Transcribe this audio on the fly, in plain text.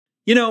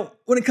You know,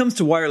 when it comes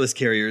to wireless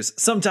carriers,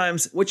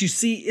 sometimes what you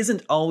see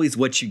isn't always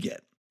what you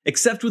get.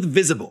 Except with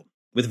Visible.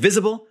 With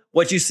Visible,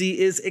 what you see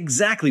is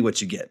exactly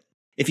what you get.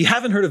 If you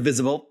haven't heard of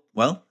Visible,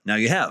 well, now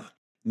you have.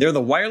 They're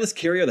the wireless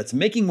carrier that's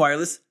making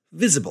wireless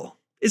visible.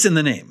 It's in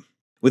the name.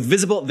 With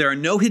Visible, there are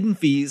no hidden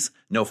fees,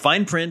 no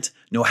fine print,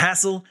 no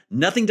hassle,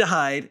 nothing to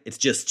hide. It's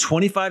just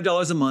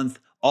 $25 a month,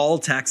 all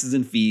taxes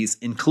and fees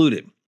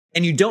included.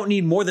 And you don't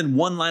need more than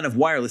one line of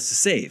wireless to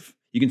save.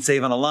 You can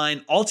save on a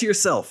line all to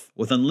yourself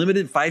with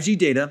unlimited 5G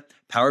data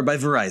powered by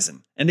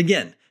Verizon. And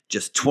again,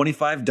 just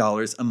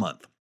 $25 a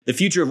month. The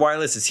future of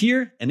wireless is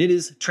here, and it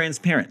is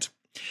transparent.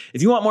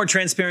 If you want more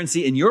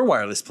transparency in your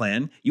wireless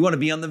plan, you want to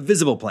be on the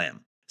Visible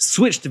plan.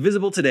 Switch to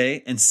Visible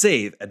today and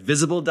save at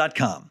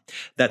Visible.com.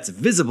 That's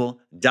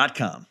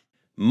Visible.com.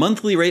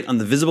 Monthly rate on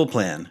the Visible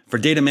plan. For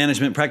data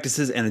management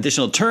practices and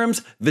additional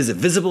terms, visit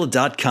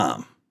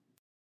Visible.com.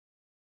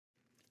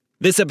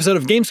 This episode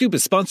of GameScoop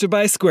is sponsored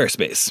by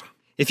Squarespace.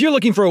 If you're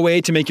looking for a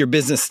way to make your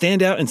business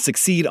stand out and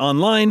succeed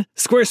online,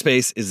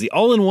 Squarespace is the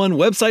all-in-one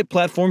website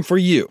platform for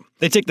you.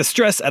 They take the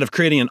stress out of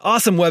creating an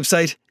awesome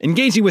website,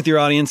 engaging with your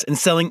audience, and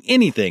selling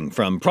anything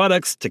from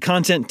products to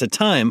content to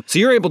time, so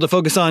you're able to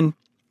focus on,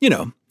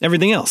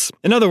 everything else.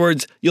 In other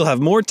words, you'll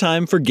have more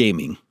time for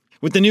gaming.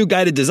 With the new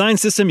guided design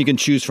system, you can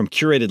choose from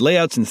curated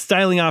layouts and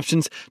styling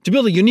options to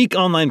build a unique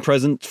online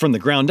presence from the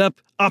ground up,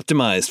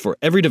 optimized for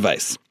every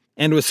device.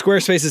 And with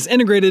Squarespace's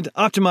integrated,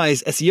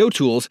 optimized SEO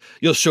tools,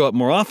 you'll show up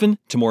more often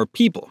to more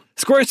people.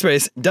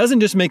 Squarespace doesn't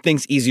just make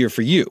things easier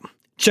for you.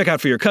 Checkout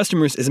for your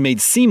customers is made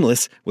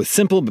seamless with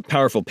simple but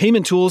powerful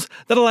payment tools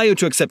that allow you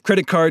to accept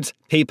credit cards,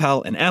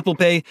 PayPal, and Apple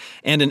Pay,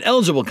 and in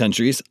eligible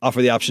countries,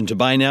 offer the option to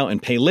buy now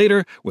and pay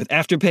later with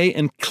Afterpay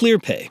and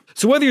ClearPay.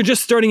 So whether you're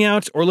just starting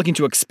out or looking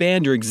to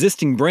expand your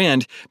existing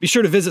brand, be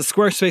sure to visit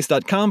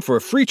squarespace.com for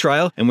a free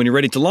trial, and when you're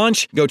ready to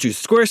launch, go to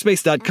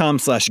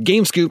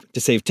squarespace.com/gamescoop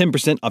to save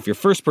 10% off your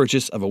first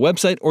purchase of a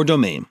website or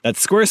domain.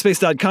 That's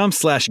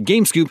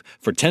squarespace.com/gamescoop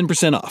for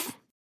 10% off.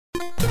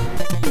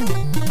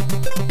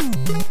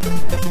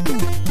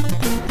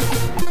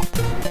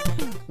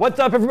 What's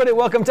up, everybody?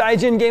 Welcome to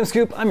IGN Game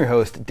Scoop. I'm your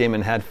host,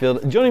 Damon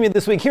Hadfield. Joining me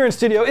this week here in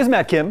studio is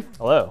Matt Kim.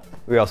 Hello.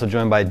 We're also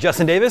joined by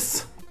Justin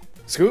Davis.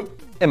 Scoop.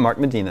 And Mark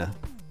Medina.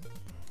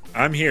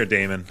 I'm here,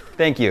 Damon.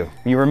 Thank you.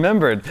 You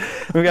remembered.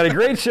 We've got a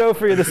great show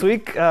for you this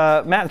week.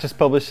 Matt just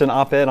published an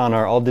op-ed on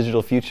our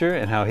all-digital future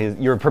and how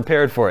you're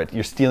prepared for it.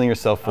 You're steeling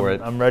yourself for it.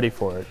 I'm ready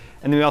for it.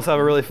 And then we also have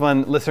a really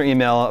fun listener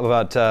email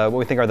about what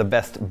we think are the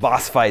best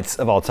boss fights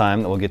of all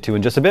time that we'll get to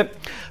in just a bit.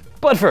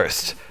 But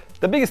first,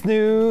 the biggest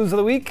news of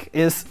the week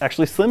is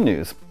actually Slim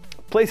news.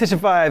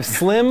 PlayStation 5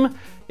 Slim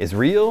is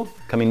real,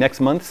 coming next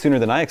month, sooner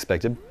than I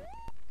expected.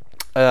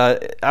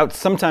 Out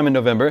sometime in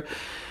November.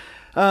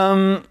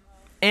 And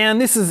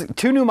this is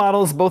two new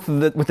models, both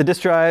with the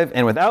disk drive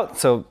and without,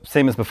 so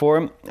same as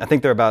before. I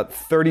think they're about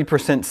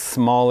 30%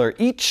 smaller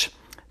each.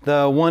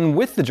 The one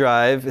with the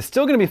drive is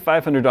still going to be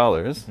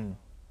 $500,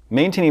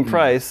 maintaining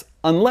price,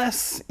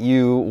 unless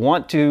you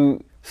want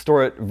to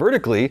store it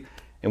vertically,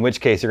 in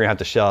which case you're going to have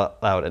to shell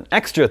out an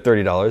extra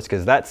 $30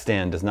 because that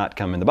stand does not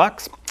come in the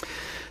box.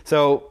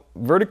 So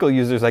vertical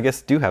users, I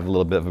guess, do have a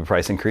little bit of a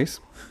price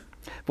increase.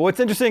 But what's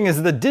interesting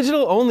is the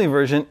digital-only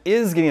version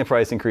is getting a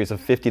price increase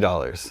of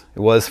 $50. It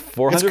was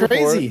 $400 That's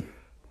crazy. before.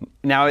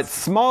 Now it's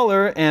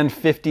smaller and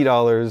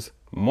 $50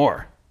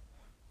 more.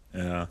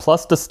 Yeah.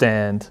 Plus the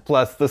stand.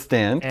 Plus the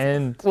stand.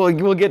 And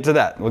we'll get to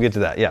that.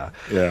 Yeah.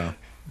 Yeah.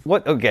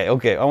 What?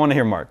 Okay. I want to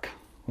hear Mark.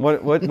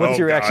 What's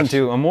your reaction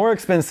to a more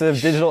expensive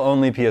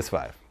digital-only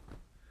PS5?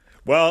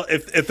 Well,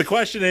 if the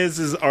question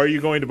is are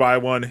you going to buy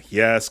one?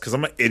 Yes, because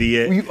I'm an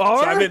idiot. You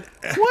are? So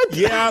What?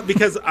 Yeah,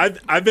 because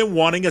I've been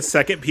wanting a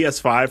second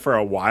PS5 for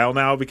a while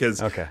now because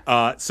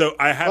so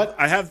I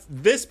have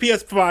this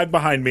PS5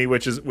 behind me,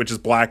 which is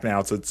black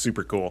now, so it's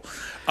super cool.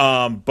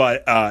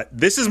 But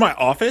this is my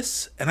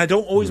office, and I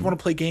don't always want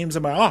to play games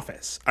in my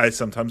office. I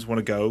sometimes want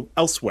to go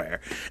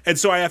elsewhere, and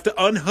so I have to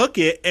unhook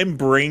it and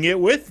bring it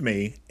with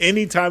me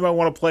anytime I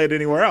want to play it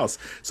anywhere else.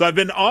 So I've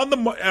been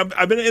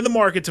in the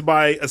market to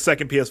buy a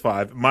second PS5.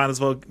 Might as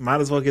well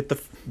get the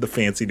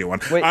fancy new one.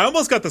 Wait. I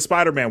almost got the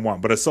Spider-Man one,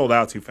 but it sold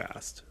out too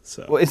fast.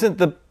 So Well, isn't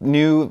the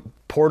new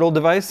Portal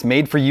device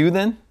made for you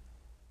then?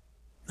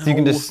 So you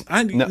can just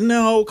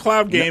no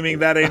cloud gaming.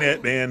 That ain't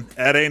it, man.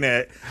 That ain't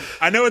it.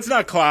 I know it's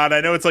not cloud.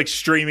 I know it's like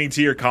streaming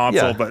to your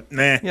console, but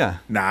nah. That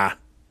What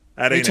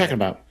ain't are you talking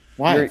about?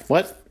 Why?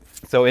 What?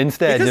 So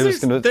instead,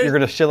 Because you're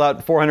gonna shill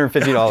out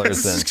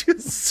 $450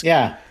 then.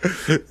 Yeah.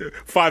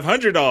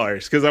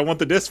 $500 because I want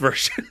the disc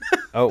version.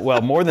 Oh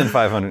well, more than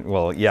 500.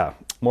 Well, yeah,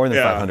 more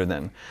than 500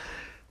 then.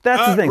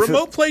 That's the thing.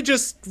 Remote play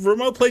just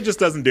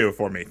doesn't do it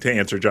for me. To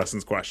answer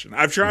Justin's question,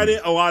 I've tried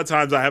it a lot of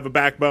times. I have a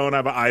backbone, I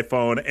have an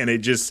iPhone, and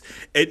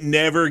it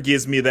never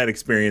gives me that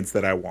experience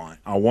that I want.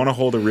 I want to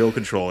hold a real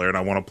controller and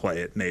I want to play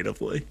it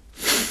natively.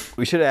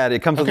 We should add, it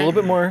comes with a little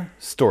bit more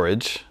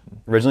storage.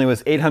 Originally it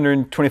was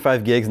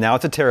 825 gigs. Now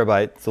it's a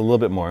terabyte. It's a little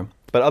bit more.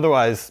 But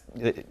otherwise,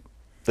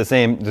 the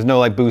same. There's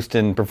no boost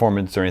in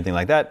performance or anything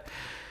like that.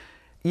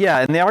 Yeah,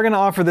 and they are going to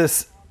offer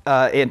this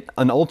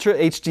an Ultra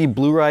HD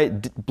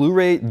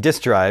Blu-ray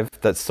disc drive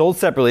that's sold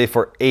separately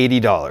for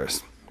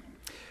 $80.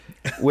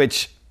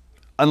 Which,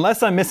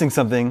 unless I'm missing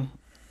something,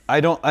 I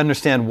don't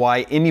understand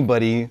why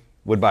anybody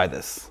would buy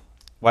this.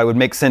 Why it would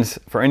make sense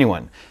for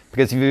anyone.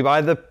 Because if you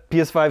buy the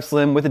PS5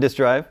 Slim with a disc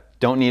drive,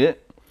 don't need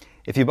it.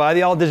 If you buy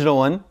the all-digital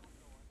one,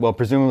 well,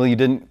 presumably you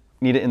didn't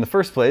need it in the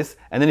first place.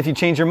 And then if you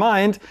change your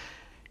mind,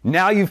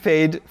 now you've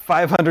paid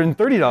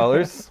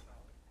 $530,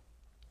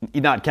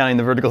 not counting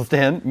the vertical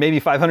stand,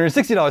 maybe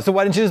 $560. So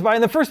why didn't you just buy it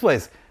in the first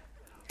place?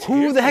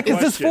 Who the heck is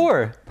this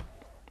for?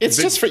 It's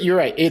just for, you're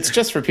right, it's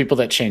just for people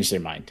that change their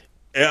mind.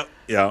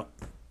 Yeah.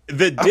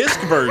 The disc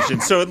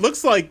version, so it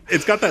looks like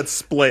it's got that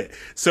split.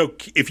 So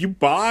if you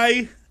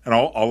buy, and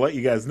I'll let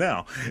you guys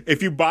know,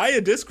 if you buy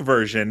a disc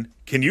version,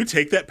 can you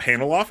take that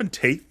panel off and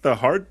take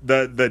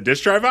the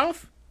disc drive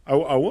off?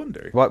 I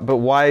wonder. What, but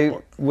why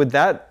would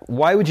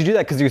you do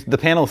that? Because the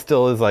panel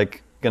still is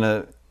like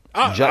gonna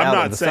jut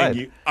out of the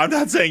side. I'm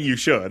not saying you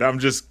should. I'm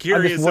just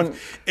curious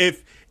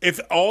if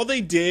all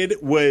they did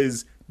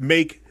was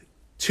make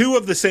two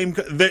of the same.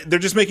 They're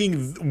just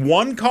making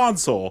one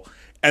console,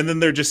 and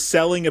then they're just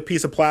selling a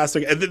piece of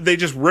plastic, and they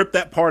just ripped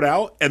that part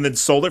out and then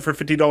sold it for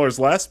 $50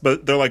 less.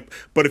 But they're like,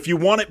 but if you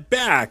want it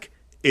back,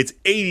 it's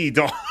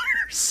 $80.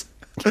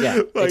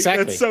 Yeah,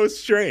 exactly. That's so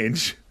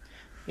strange.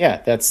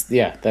 Yeah, that's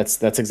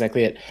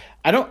exactly it.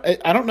 I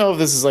don't know if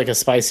this is like a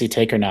spicy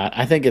take or not.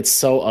 I think it's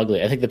so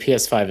ugly. I think the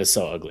PS5 is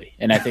so ugly,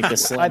 and I think the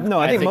Slim.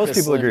 I think most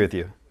people agree with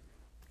you.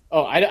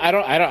 Oh, I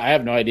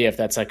have no idea if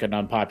that's like an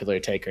unpopular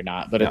take or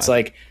not. But it's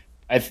like,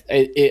 I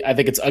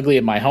think it's ugly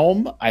in my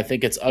home. I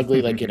think it's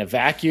ugly like in a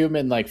vacuum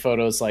and like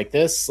photos like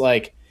this.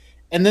 Like,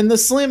 and then the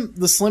Slim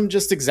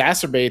just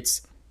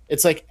exacerbates.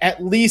 It's like,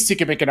 at least you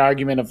can make an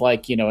argument of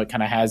like, you know, it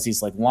kind of has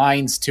these like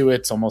lines to it.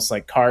 It's almost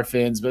like car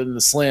fins, but in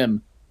the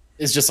Slim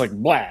is just like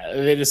blah.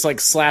 They just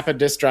like slap a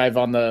disc drive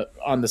on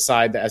the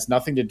side that has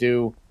nothing to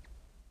do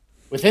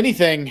with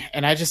anything,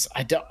 and I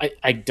don't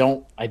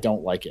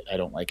like it. I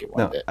don't like it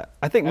one bit.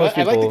 I think most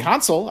people. I like the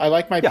console. I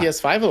like my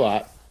PS5 a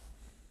lot.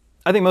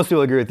 I think most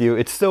people agree with you.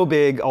 It's so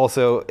big,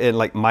 also, and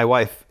like my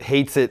wife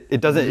hates it.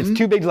 It doesn't. It's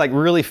too big to like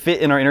really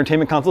fit in our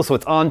entertainment console, so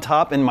it's on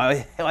top, and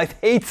my wife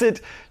hates it.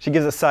 She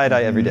gives a side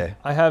eye every day.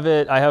 I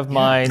have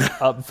mine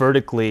up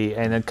vertically,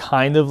 and it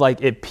kind of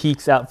like it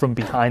peeks out from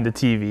behind the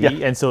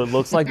TV, and so it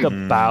looks like the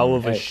bow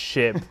of a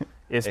ship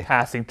is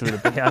passing through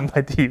behind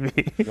my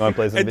TV. You want to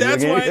play some video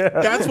games?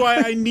 That's why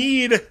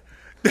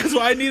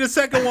I need a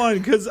second one,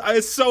 because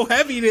it's so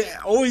heavy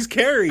to always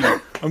carry.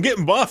 I'm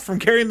getting buff from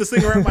carrying this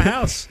thing around my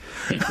house.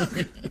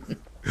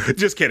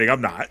 Just kidding,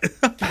 I'm not.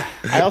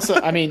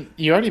 I mean,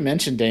 you already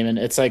mentioned, Damon,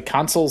 it's like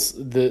consoles,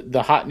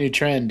 the hot new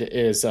trend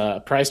is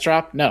price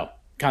drop. No,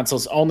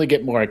 consoles only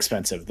get more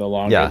expensive the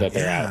longer that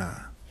they're out.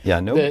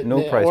 Yeah, no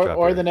price drop.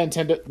 Or the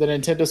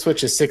Nintendo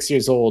Switch is 6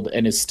 years old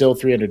and is still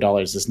 $300.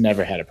 Has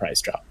never had a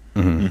price drop.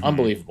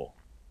 Unbelievable.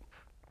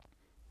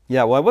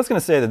 Yeah, well, I was going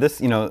to say that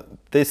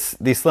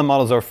these Slim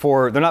models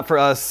they're not for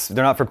us.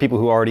 They're not for people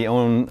who already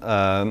own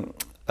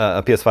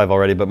a PS5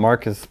 already. But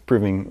Mark is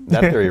proving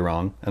that theory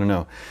wrong. I don't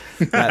know.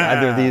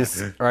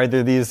 Are either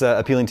of these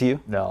appealing to you?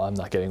 No, I'm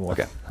not getting one.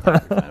 Okay, fine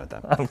with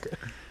that. Okay.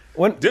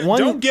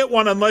 Don't get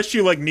one unless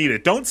you like need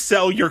it. Don't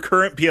sell your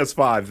current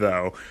PS5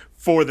 though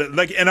for the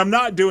like. And I'm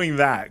not doing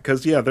that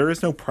because there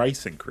is no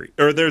price increase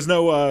or there's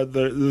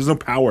no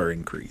power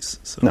increase.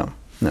 So.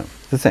 No,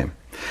 it's the same.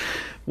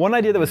 One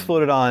idea that was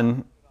floated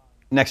on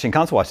Next Gen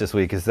Console Watch this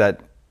week is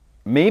that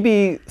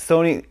maybe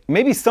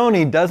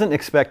Sony doesn't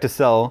expect to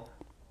sell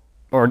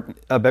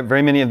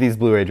very many of these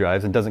Blu-ray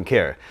drives and doesn't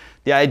care.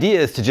 The idea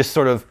is to just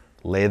sort of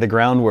lay the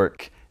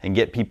groundwork and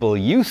get people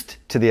used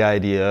to the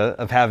idea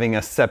of having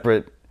a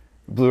separate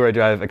Blu-ray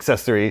drive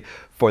accessory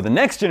for the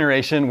next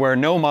generation where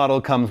no model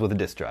comes with a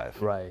disc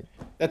drive. Right.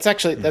 That's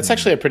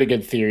actually a pretty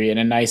good theory and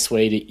a nice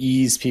way to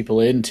ease people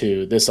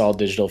into this all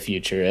digital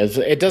future.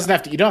 You don't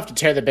have to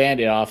tear the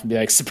Band-Aid off and be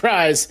like,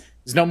 surprise,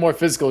 there's no more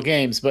physical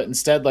games, but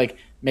instead like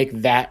make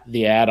that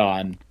the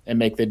add-on and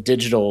make the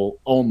digital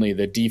only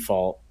the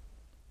default.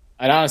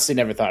 I honestly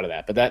never thought of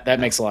that, but that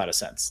makes a lot of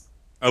sense.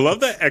 I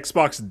love that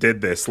Xbox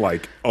did this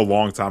like a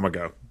long time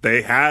ago.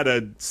 They had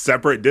a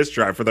separate disc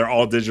drive for their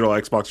all digital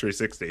Xbox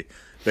 360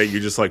 that you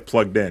just like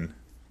plugged in.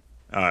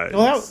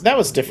 Well, that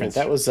was different.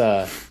 That was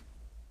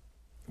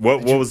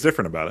what was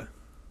different about it?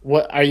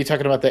 What are you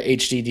talking about? The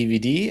HD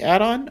DVD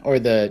add-on or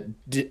the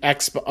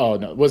Xbox? Oh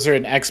no, was there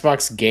an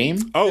Xbox game?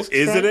 Oh, is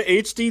it an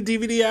HD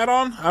DVD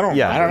add-on? I don't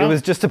know. It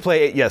was just to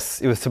play.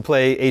 Yes, it was to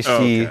play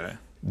HD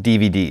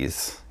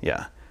DVDs.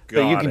 Yeah.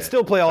 But you can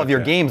still play all of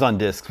your games on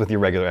discs with your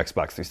regular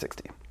Xbox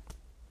 360.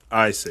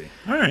 I see.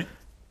 All right.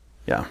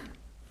 Yeah.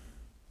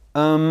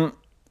 I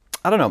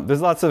don't know.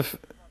 There's lots of...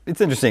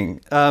 It's interesting.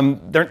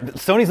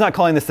 Sony's not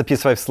calling this the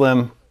PS5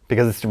 Slim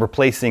because it's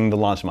replacing the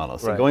launch model.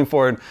 So going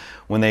forward,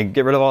 when they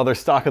get rid of all their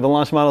stock of the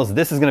launch models,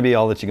 this is going to be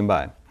all that you can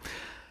buy.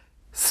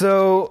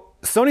 So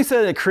Sony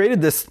said it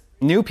created this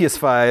new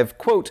PS5,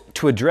 quote,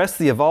 to address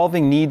the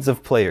evolving needs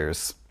of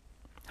players.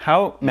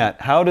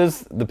 Matt, how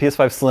does the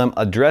PS5 Slim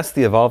address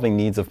the evolving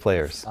needs of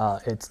players?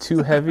 It's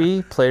too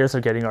heavy. Players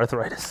are getting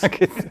arthritis.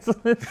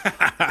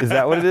 Is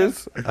that what it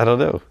is? I don't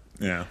know.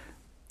 Yeah.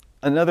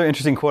 Another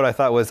interesting quote I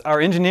thought was,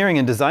 our engineering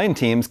and design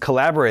teams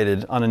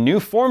collaborated on a new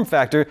form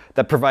factor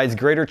that provides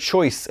greater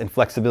choice and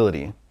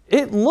flexibility.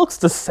 It looks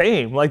the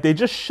same. Like they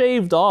just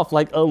shaved off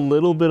like a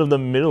little bit of the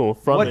middle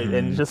from it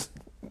and just...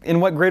 In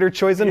what greater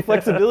choice and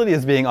flexibility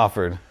is being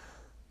offered?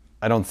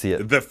 I don't see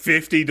it. The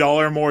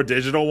 $50 more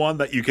digital one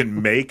that you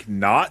can make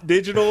not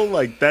digital,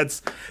 like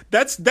that's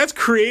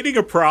creating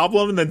a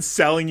problem and then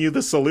selling you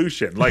the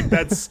solution. Like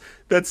that's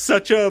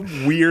such a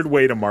weird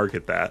way to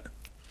market that.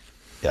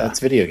 Yeah, it's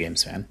video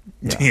games, man.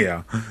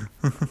 Yeah.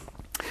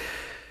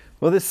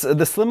 Well, the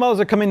Slim models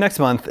are coming next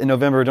month in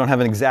November. We don't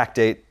have an exact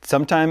date.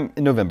 Sometime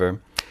in November.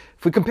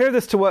 If we compare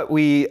this to what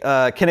we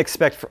can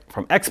expect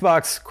from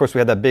Xbox, of course, we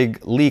had that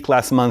big leak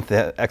last month.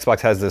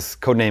 Xbox has this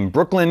codename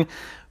Brooklyn,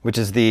 which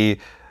is the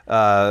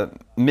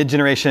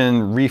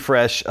mid-generation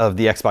refresh of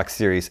the Xbox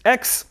Series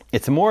X.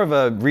 It's more of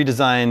a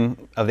redesign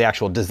of the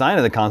actual design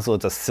of the console.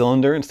 It's a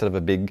cylinder instead of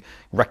a big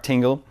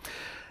rectangle.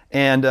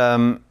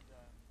 And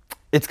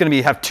it's going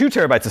to have 2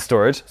 terabytes of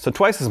storage, so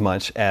twice as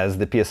much as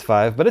the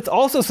PS5. But it's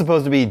also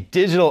supposed to be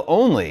digital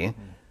only,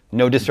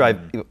 no disk drive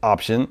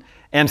option,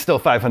 and still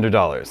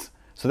 $500.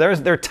 So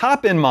their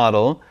top-end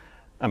model,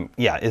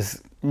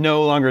 is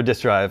no longer a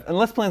disk drive,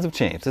 unless plans have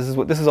changed.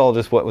 This is all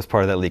just what was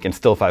part of that leak, and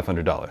still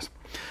 $500.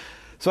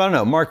 So I don't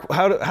know, Mark.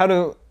 How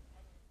do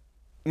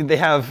they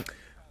have,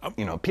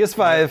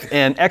 PS5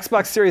 and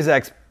Xbox Series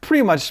X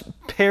pretty much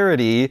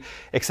parity,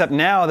 except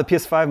now the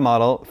PS5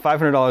 model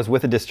 $500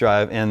 with a disk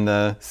drive, and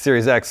the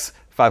Series X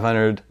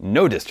 $500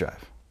 no disk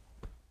drive.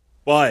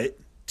 But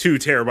 2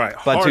 terabyte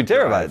hard 2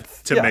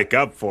 terabytes to make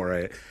up for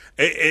it.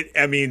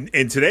 I mean,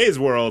 in today's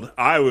world,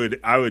 I would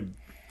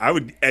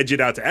edge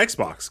it out to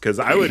Xbox because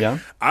I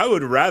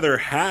would rather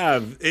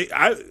have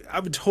I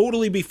would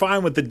totally be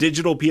fine with the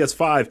digital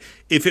PS5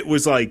 if it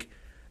was like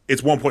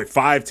it's 1.5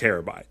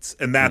 terabytes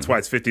and that's why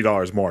it's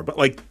 $50 more. But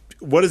like,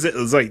 what is it?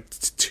 It's like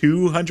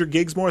 200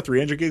 gigs more,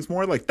 300 gigs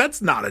more. Like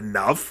that's not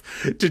enough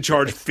to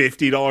charge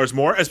 $50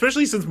 more,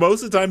 especially since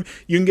most of the time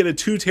you can get a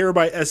 2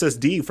 terabyte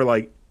SSD for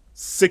like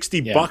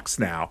 $60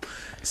 now.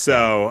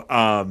 So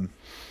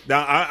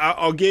now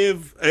I'll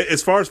give,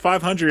 as far as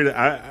 500,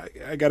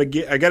 I gotta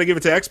give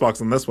it to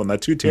Xbox on this one.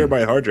 That 2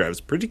 terabyte hard drive is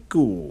pretty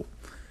cool.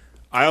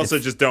 I also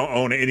just don't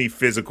own any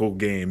physical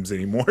games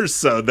anymore,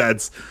 so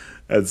that's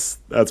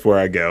where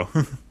I go.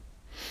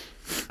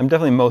 I'm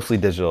definitely mostly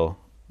digital.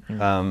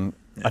 I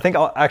think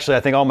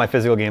all my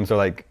physical games are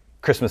like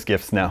Christmas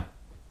gifts now.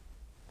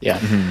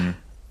 Yeah.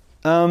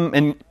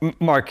 And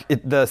Mark,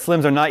 the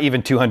Slims are not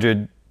even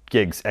 200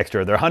 gigs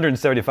extra. They're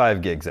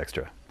 175 gigs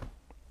extra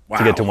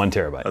to get to 1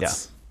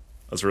 terabyte.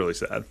 That's really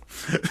sad.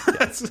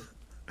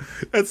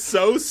 That's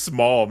so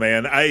small,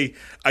 man. I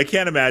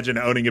can't imagine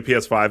owning a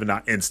PS5 and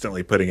not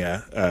instantly putting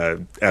a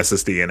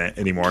SSD in it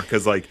anymore.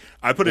 Because like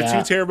I put a 2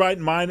 terabyte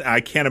in mine. I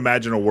can't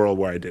imagine a world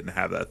where I didn't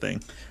have that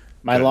thing.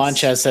 My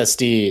launch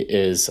SSD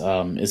is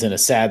in a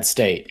sad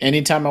state.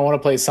 Anytime I want to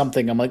play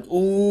something, I'm like,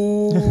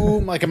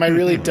 ooh, like, am I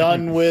really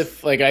done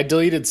with? Like, I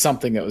deleted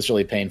something that was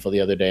really painful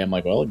the other day. I'm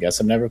like, well, I guess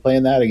I'm never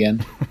playing that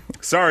again.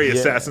 Sorry,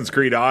 Assassin's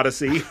Creed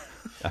Odyssey.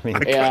 I mean, I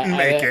couldn't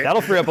make it.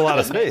 That'll free up a lot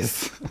of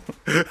space.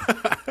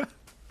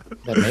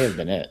 That may have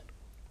been it.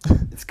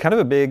 It's kind of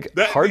a big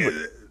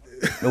hardware.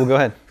 We'll go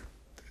ahead.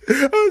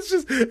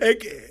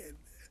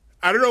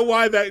 I don't know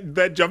why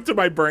that jumped to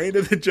my brain,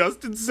 and then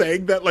Justin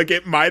saying that like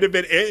it might have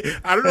been it.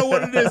 I don't know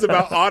what it is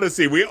about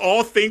Odyssey. We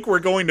all think we're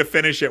going to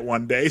finish it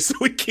one day, so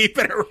we keep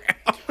it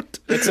around.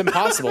 It's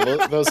impossible.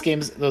 Those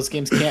games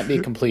can't be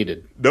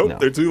completed. Nope,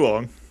 they're too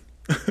long.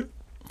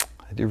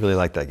 I do really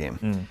like that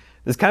game.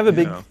 It's kind of a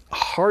big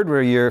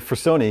hardware year for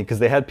Sony because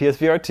they had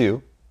PSVR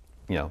 2.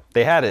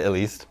 They had it at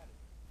least.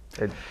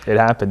 It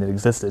happened. It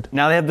existed.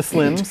 Now they have the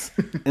Slims,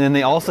 and then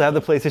they also have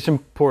the PlayStation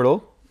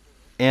Portal.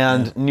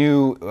 And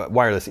new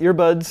wireless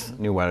earbuds,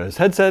 new wireless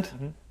headset.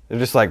 They're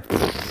just like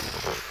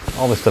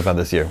all this stuff out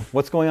this year.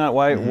 What's going on?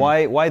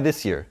 Why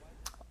this year?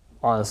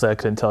 Honestly, I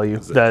couldn't tell you.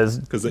 That is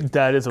because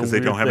they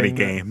don't have any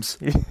games.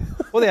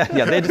 Well,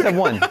 they just have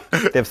one.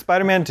 They have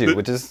Spider-Man 2,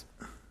 which is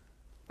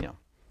I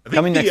think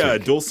coming next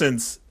week.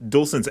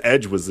 DualSense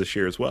Edge was this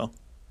year as well.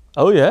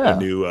 Oh yeah,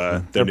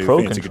 their new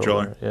Pro fancy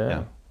controller.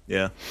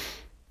 Yeah.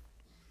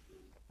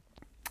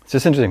 It's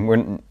just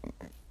interesting.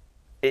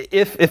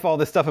 If all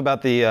this stuff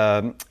about the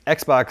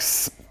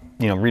Xbox,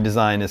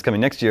 redesign is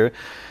coming next year,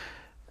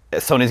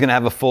 Sony's going to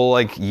have a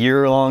full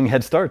year-long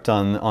head start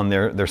on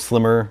their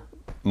slimmer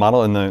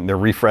model and their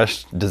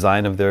refreshed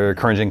design of their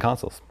current-gen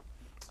consoles.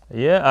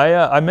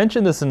 Yeah, I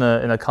mentioned this in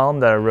a column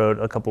that I wrote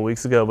a couple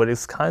weeks ago, but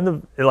it's kind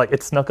of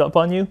it snuck up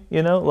on you,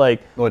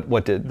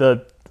 What did?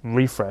 The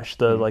refresh,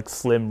 the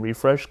slim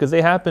refresh, because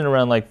they happen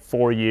around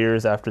 4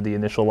 years after the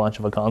initial launch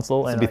of a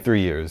console. It'd be 3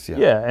 years, yeah.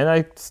 Yeah, and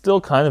I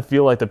still kind of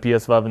feel like the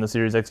PS5 and the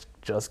Series X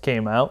just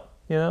came out,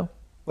 Well,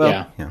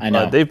 yeah. I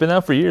know. They've been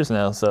out for years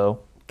now, so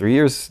 3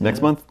 years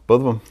next month,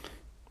 both of them.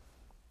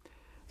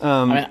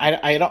 I mean,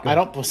 I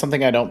don't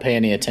something I don't pay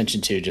any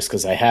attention to just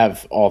because I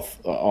have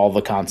all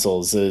the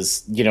consoles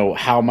is, you know,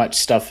 how much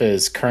stuff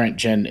is current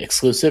gen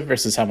exclusive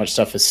versus how much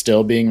stuff is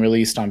still being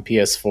released on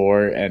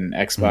PS4 and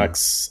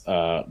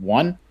Xbox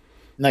One.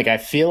 Like I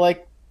feel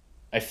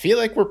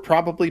like we're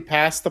probably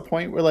past the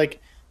point where like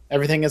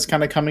everything is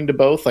kind of coming to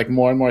both. Like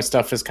more and more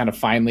stuff is kind of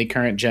finally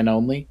current gen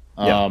only.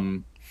 Yeah.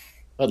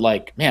 But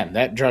like, man,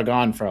 that drug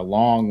on for a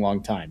long,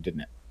 long time,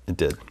 didn't it? It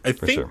did. I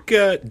think,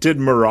 did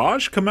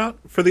Mirage come out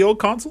for the old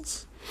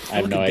consoles? I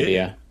have no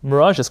idea.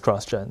 Mirage is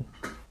cross-gen.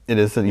 It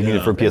is. You need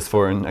it for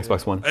PS4 and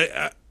Xbox One.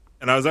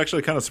 And I was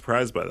actually kind of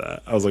surprised by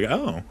that. I was like,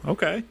 oh,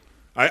 okay.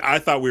 I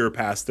thought we were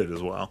past it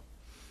as well.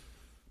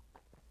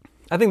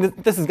 I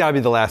think this has got to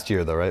be the last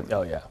year, though, right?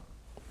 Oh, yeah.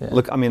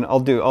 Look, I mean,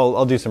 I'll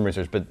do some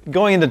research, but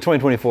going into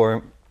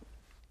 2024,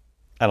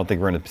 I don't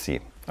think we're going to see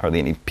hardly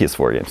any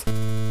PS4 games.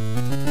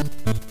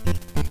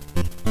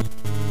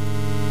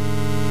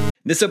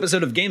 This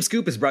episode of Game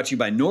Scoop is brought to you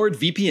by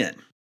NordVPN.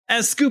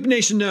 As Scoop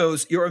Nation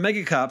knows, your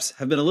Omega Cops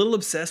have been a little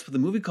obsessed with a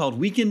movie called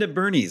Weekend at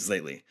Bernie's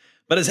lately.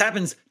 But as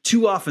happens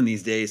too often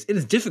these days, it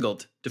is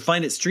difficult to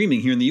find it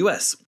streaming here in the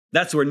US.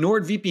 That's where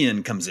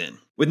NordVPN comes in.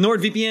 With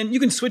NordVPN, you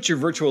can switch your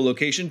virtual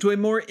location to a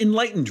more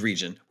enlightened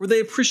region where they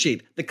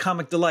appreciate the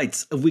comic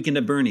delights of Weekend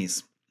at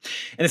Bernie's.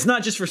 And it's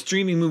not just for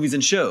streaming movies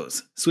and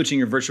shows. Switching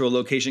your virtual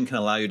location can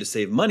allow you to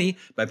save money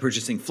by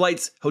purchasing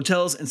flights,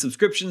 hotels, and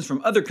subscriptions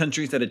from other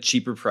countries at a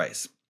cheaper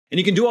price. And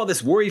you can do all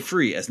this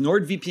worry-free as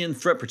NordVPN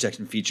threat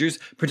protection features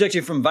protect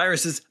you from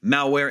viruses,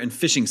 malware, and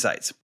phishing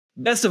sites.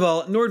 Best of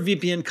all,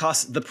 NordVPN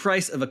costs the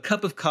price of a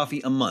cup of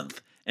coffee a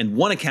month, and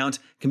one account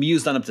can be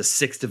used on up to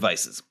 6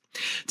 devices.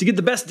 To get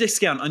the best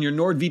discount on your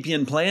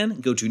NordVPN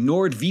plan, go to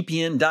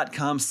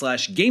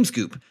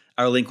nordvpn.com/gamescoop.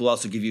 Our link will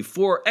also give you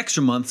 4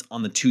 extra months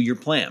on the 2-year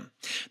plan.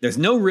 There's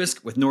no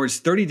risk with Nord's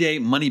 30-day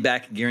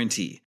money-back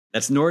guarantee.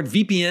 That's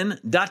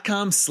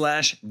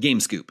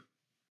nordvpn.com/gamescoop.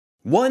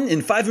 1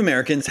 in 5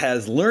 Americans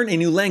has learn a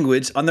new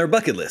language on their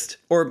bucket list,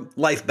 or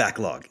life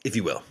backlog, if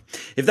you will.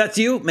 If that's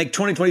you, make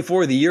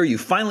 2024 the year you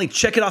finally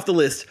check it off the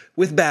list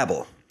with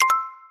Babbel.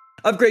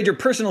 Upgrade your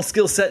personal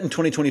skill set in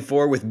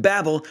 2024 with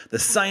Babbel, the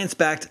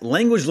science-backed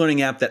language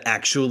learning app that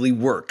actually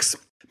works.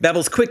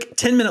 Babbel's quick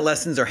 10-minute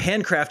lessons are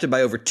handcrafted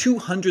by over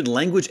 200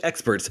 language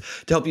experts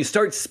to help you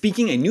start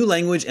speaking a new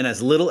language in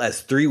as little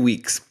as 3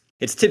 weeks.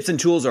 Its tips and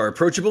tools are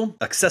approachable,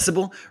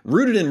 accessible,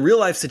 rooted in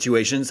real-life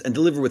situations, and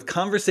deliver with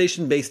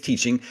conversation-based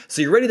teaching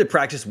so you're ready to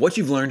practice what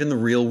you've learned in the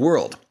real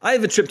world. I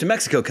have a trip to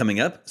Mexico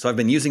coming up, so I've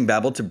been using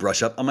Babbel to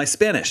brush up on my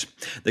Spanish.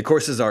 The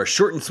courses are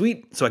short and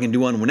sweet, so I can do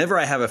one whenever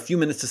I have a few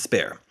minutes to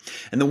spare.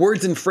 And the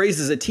words and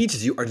phrases it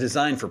teaches you are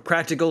designed for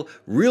practical,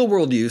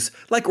 real-world use,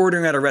 like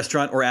ordering at a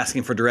restaurant or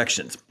asking for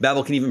directions.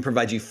 Babbel can even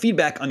provide you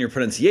feedback on your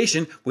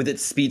pronunciation with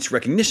its speech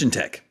recognition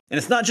tech. And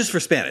it's not just for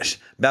Spanish.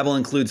 Babbel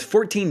includes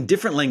 14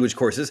 different language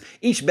courses,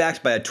 each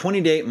backed by a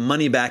 20-day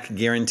money-back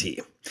guarantee.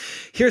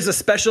 Here's a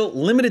special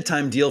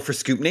limited-time deal for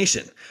Scoop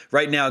Nation.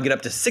 Right now, get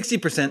up to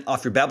 60%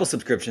 off your Babbel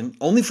subscription,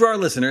 only for our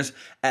listeners,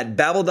 at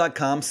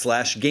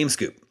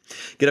babbel.com/gamescoop.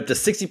 Get up to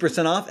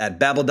 60% off at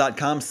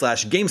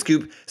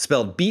babbel.com/gamescoop,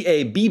 spelled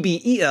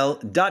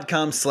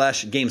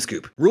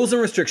BABBEL.com/gamescoop. Rules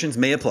and restrictions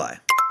may apply.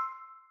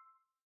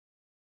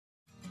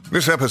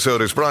 This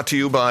episode is brought to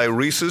you by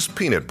Reese's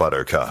Peanut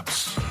Butter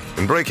Cups.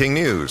 In breaking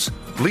news,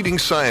 leading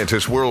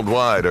scientists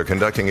worldwide are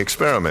conducting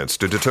experiments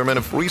to determine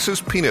if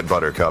Reese's Peanut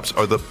Butter Cups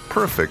are the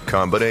perfect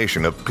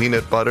combination of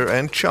peanut butter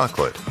and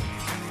chocolate.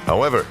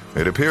 However,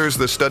 it appears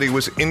the study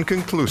was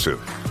inconclusive,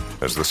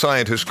 as the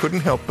scientists couldn't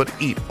help but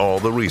eat all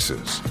the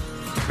Reese's.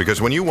 Because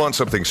when you want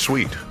something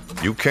sweet,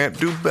 you can't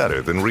do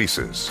better than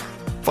Reese's.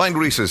 Find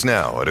Reese's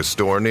now at a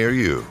store near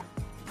you.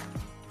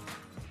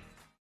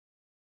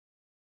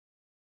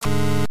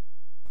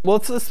 Well,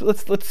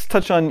 let's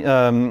touch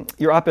on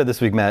your op-ed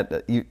this week,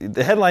 Matt.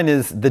 The headline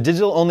is "The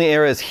digital-only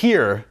era is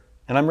here,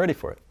 and I'm ready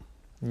for it."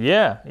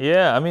 Yeah.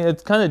 I mean,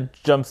 it kind of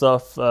jumps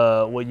off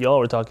what y'all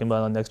were talking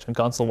about on Next Gen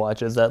Console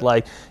Watch, is that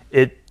like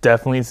it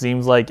definitely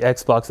seems like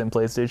Xbox and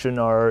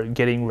PlayStation are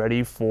getting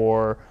ready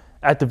for,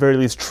 at the very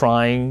least,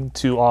 trying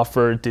to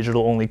offer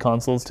digital-only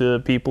consoles to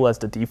people as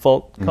the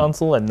default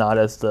console and not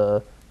as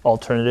the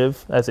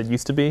alternative as it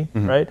used to be,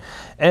 right?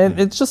 And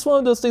it's just one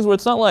of those things where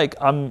it's not like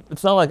I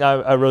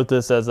wrote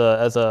this as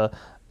a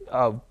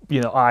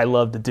I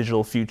love the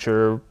digital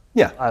future.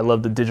 Yeah, I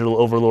love the digital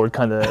overlord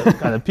kind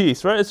of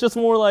piece, right? It's just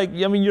more like,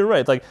 I mean, you're right.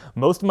 It's like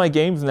most of my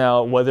games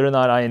now, whether or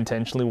not I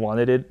intentionally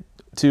wanted it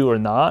to or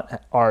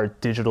not, are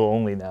digital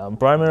only now.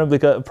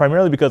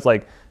 Primarily because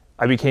like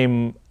I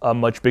became a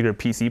much bigger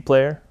PC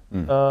player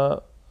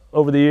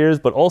over the years,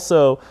 but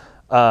also.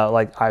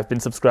 Like I've been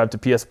subscribed to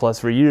PS Plus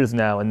for years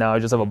now, and now I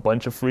just have a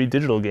bunch of free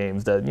digital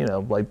games that,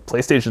 like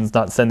PlayStation's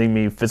not sending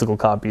me physical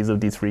copies of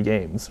these free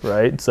games,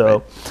 right?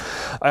 So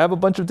I have a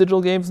bunch of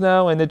digital games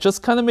now, and it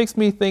just kind of makes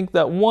me think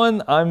that,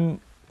 one,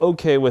 I'm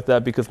okay with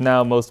that because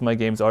now most of my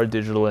games are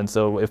digital, and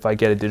so if I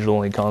get a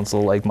digital-only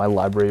console, like my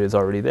library is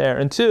already there.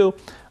 And two,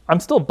 I'm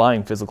still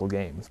buying physical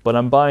games, but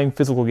I'm buying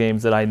physical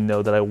games that I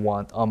know that I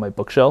want on my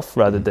bookshelf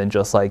rather than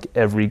just like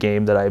every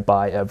game that I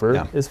buy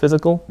ever is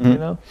physical, you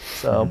know?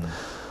 So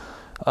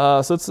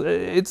so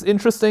it's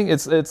interesting.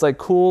 It's like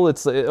cool.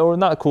 Or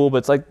not cool, but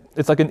it's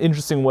like an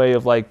interesting way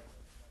of like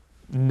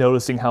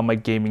noticing how my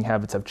gaming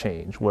habits have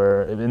changed,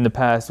 where in the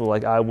past,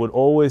 like I would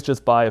always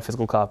just buy a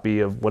physical copy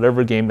of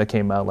whatever game that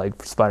came out,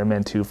 like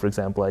Spider-Man 2, for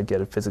example. I'd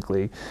get it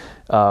physically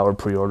or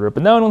pre-order it,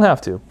 but now I don't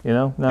have to, you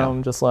know? Now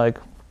I'm just like,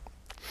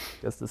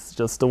 I guess this is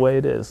just the way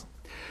it is.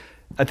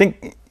 I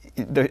think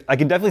I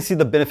can definitely see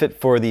the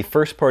benefit for the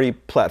first-party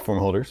platform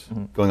holders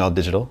going all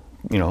digital.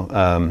 You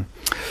know,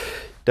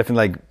 definitely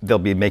like they'll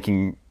be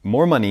making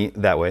more money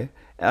that way.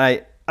 And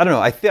I don't know,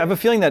 I have a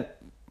feeling that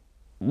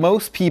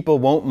most people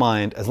won't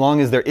mind as long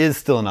as there is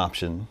still an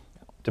option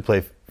to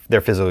play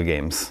their physical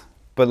games.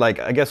 But like,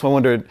 I guess I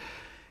wondered,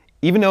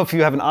 even though if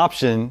you have an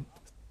option,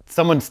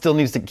 someone still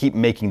needs to keep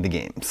making the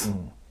games.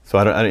 So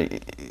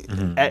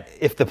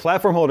if the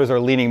platform holders are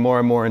leaning more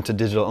and more into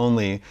digital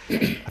only, I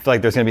feel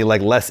like there's going to be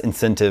like less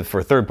incentive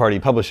for third-party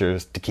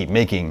publishers to keep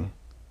making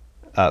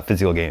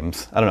physical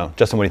games. I don't know.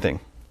 Justin, what do you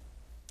think?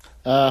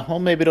 Well,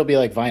 maybe it'll be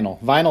like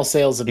vinyl. Vinyl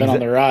sales have been on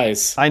the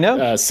rise. I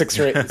know. 6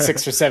 or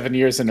 7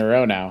 years in a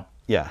row now.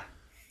 Yeah.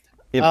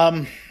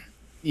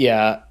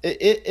 Yeah.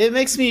 It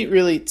makes me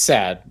really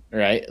sad,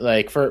 right?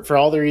 Like for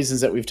all the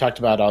reasons that we've talked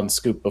about on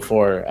Scoop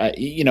before,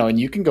 you know, and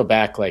you can go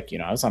back, like, you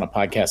know, I was on a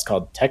podcast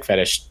called Tech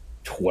Fetish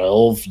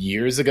 12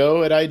 years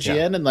ago at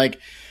IGN, and like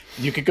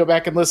you could go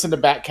back and listen to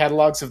back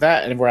catalogs of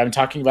that, and where I'm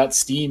talking about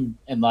Steam,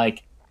 and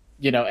like,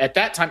 you know, at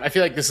that time, I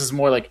feel like this is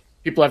more like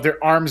people have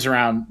their arms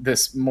around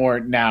this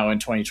more now in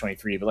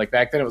 2023, but like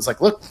back then it was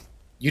like, look,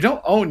 you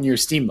don't own your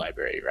Steam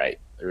library, right?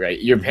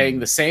 You're paying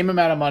the same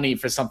amount of money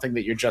for something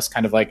that you're just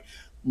kind of like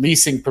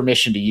leasing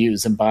permission to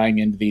use and buying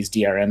into these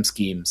DRM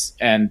schemes.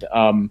 And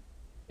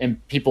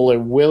people are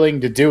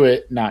willing to do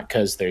it, not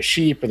because they're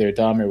sheep or they're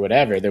dumb or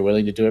whatever. They're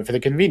willing to do it for the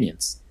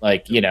convenience.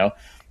 Like, you know,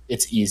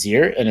 it's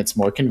easier and it's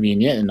more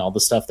convenient and all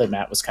the stuff that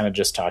Matt was kind of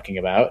just talking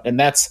about.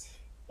 And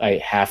I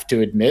have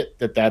to admit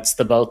that's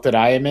the boat that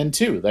I am in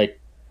too.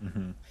 Like,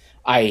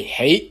 I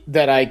hate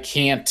that I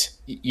can't,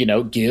 you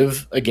know,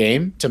 give a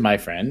game to my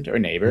friend or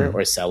neighbor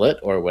or sell it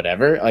or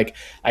whatever. Like,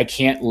 I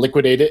can't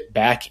liquidate it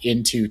back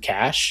into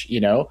cash, you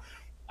know.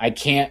 I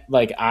can't,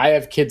 like, I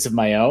have kids of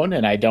my own,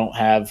 and I don't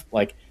have,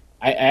 like,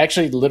 I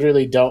actually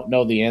literally don't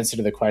know the answer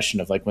to the question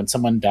of, like, when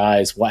someone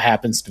dies, what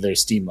happens to their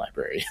Steam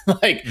library?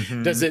 Like,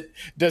 does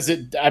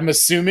it, I'm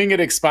assuming it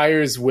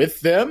expires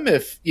with them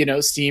if, you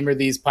know, Steam or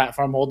these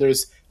platform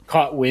holders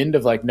caught wind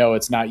of, like, no,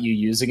 it's not you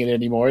using it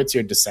anymore, it's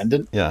your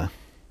descendant. Yeah.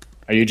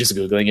 Are you just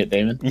Googling it,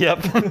 Damon?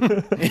 Yep.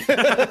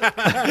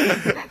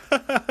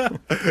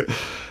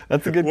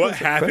 That's a good What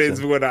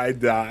happens when I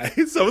die?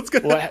 Someone's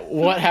gonna...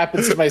 What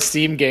happens to my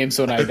Steam games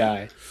when I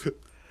die?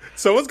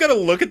 Someone's going to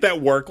look at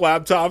that work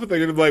laptop and they're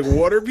going to be like,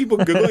 what are people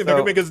Googling? They're going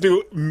to make us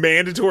do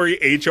mandatory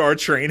HR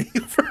training.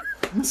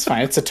 It's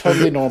fine. It's a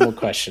totally normal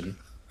question.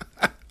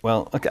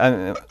 Well,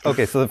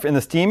 okay. So in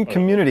the Steam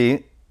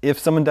community, if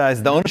someone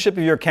dies, the ownership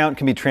of your account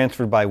can be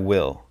transferred by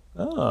will.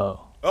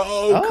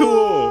 Oh,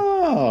 cool.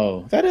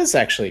 Oh, that is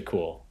actually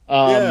cool.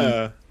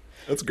 Yeah,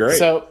 that's great.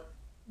 So,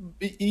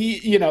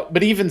 you know,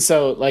 but even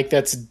so, like,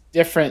 that's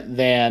different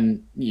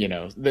than, you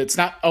know, it's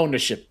not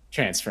ownership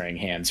transferring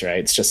hands, right?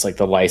 It's just like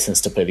the license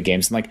to play the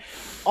games. And like,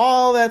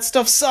 all that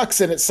stuff sucks.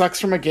 And it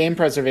sucks from a game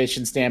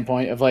preservation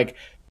standpoint of like,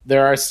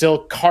 there are still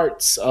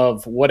carts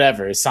of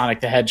whatever, Sonic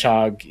the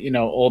Hedgehog, you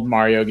know, old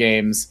Mario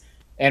games.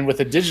 And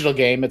with a digital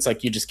game, it's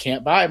like, you just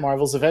can't buy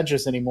Marvel's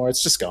Avengers anymore.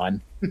 It's just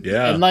gone.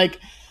 Yeah. And like,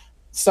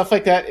 stuff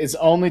like that is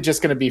only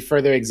just going to be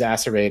further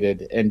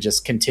exacerbated and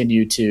just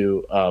continue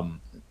to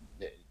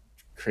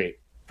create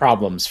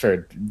problems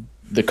for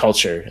the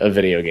culture of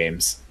video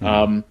games.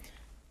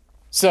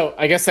 So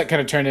I guess that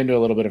kind of turned into a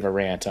little bit of a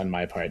rant on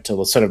my part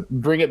to sort of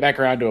bring it back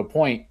around to a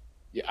point.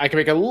 I can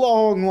make a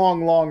long,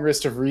 long, long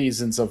list of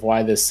reasons of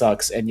why this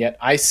sucks, and yet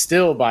I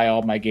still buy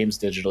all my games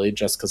digitally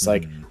just because,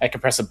 like, I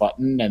can press a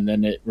button and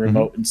then it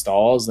remote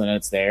installs and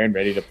it's there and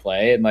ready to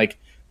play. And like,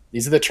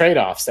 these are the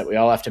trade-offs that we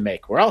all have to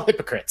make. We're all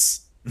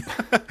hypocrites.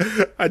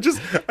 I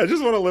just want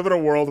to live in a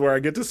world where I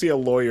get to see a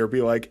lawyer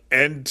be like,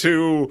 and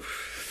to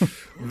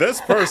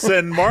this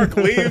person, Mark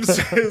leaves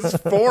his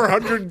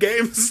 400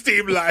 game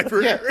Steam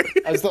library. Yeah,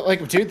 I was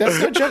like, dude, that's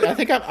no joke.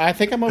 I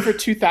think I'm over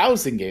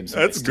 2,000 games.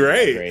 That's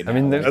great. I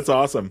mean, that's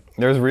awesome.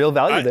 There's real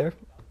value there.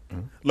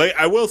 Like,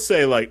 I will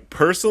say, like,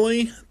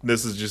 personally,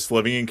 this is just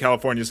living in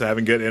California, so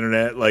having good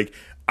internet. Like,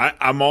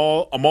 I'm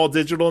all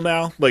digital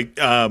now. Like,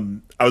 I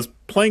was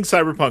playing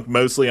Cyberpunk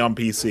mostly on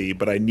PC,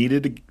 but I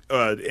needed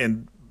to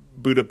and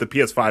boot up the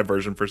PS5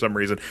 version for some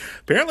reason.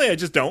 Apparently, I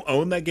just don't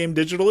own that game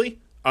digitally.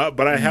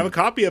 But I have a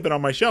copy of it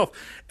on my shelf,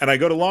 and I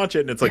go to launch it,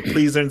 and it's like,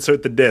 please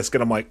insert the disc.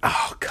 And I'm like,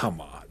 oh, come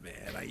on,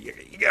 man.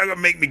 You gotta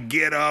make me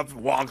get up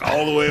and walk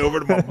all the way over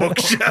to my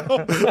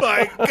bookshelf.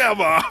 Like,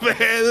 come on, man.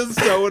 This is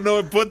so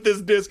annoying. Put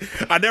this disc.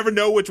 I never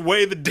know which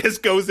way the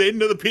disc goes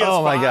into the PS5.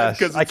 Oh, my gosh.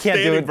 Because it's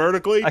standing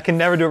vertically. I can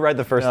never do it right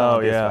the first time. Oh,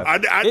 yeah.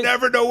 I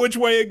never know which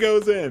way it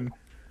goes in.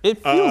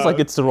 It feels like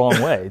it's the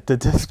wrong way, the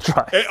disc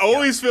drive. It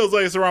always feels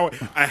like it's the wrong way.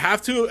 I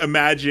have to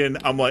imagine,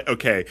 I'm like,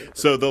 okay,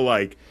 so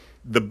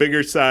the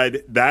bigger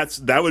side,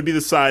 that would be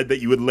the side that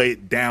you would lay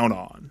it down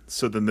on.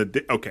 So then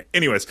okay.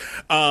 Anyways,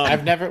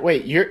 I've never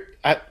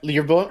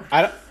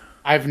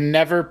I've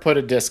never put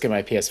a disc in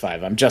my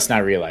PS5. I'm just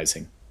not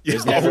realizing.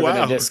 There's never been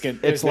a disc.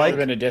 It's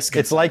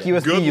like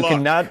USB.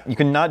 You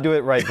cannot do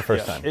it right the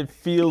first time. It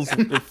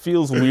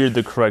feels weird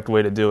the correct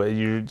way to do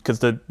it.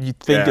 Because you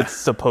think it's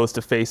supposed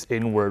to face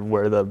inward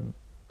where the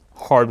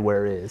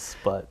hardware is,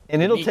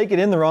 and it'll take it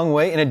in the wrong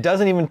way, and it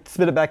doesn't even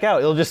spit it back out.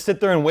 It'll just sit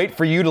there and wait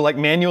for you to like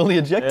manually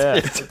eject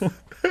it.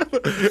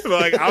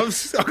 Like I'm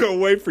still gonna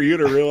wait for you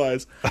to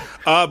realize.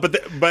 But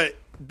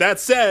that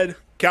said,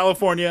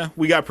 California,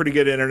 we got pretty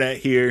good internet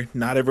here.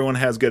 Not everyone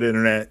has good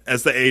internet.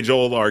 That's the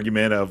age-old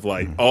argument of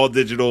like all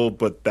digital,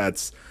 but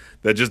that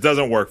just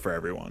doesn't work for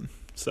everyone.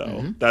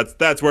 So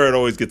that's where it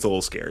always gets a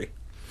little scary.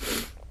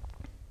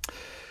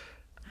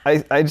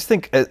 I just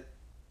think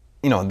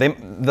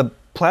the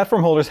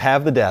platform holders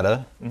have the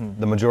data.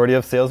 The majority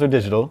of sales are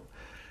digital.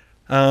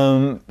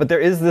 But there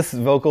is this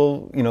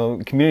vocal,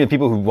 community of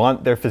people who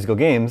want their physical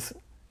games.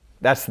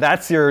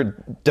 That's your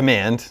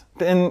demand.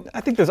 And I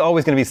think there's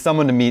always going to be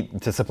someone to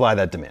meet to supply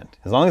that demand.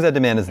 As long as that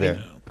demand is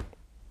there.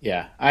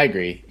 Yeah, I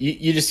agree.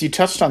 You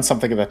touched on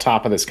something at the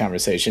top of this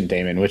conversation,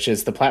 Damon, which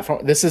is the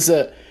platform. This is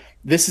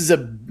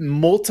a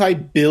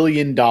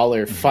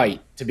multi-billion-dollar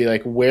fight to be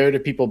like, where do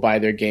people buy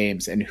their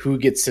games and who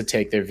gets to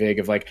take their VIG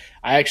of like,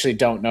 I actually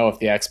don't know if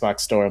the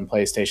Xbox store and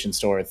PlayStation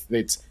store,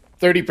 it's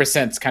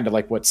 30% is kind of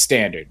like what's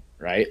standard,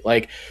 right?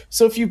 Like,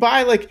 so if you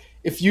buy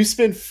if you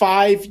spend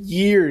 5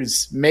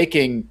 years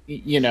making,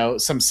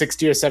 some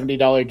 $60 or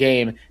 $70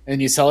 game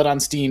and you sell it on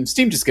Steam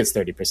just gets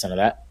 30% of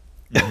that.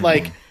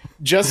 Like,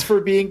 just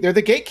for they're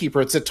the gatekeeper.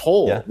 It's a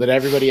toll that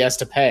everybody has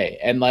to pay.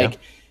 And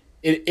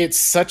it's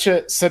such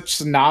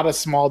not a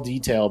small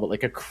detail, but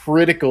like a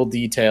critical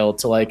detail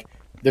to like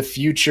the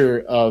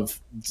future of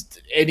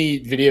any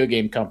video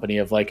game company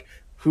of like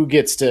who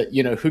gets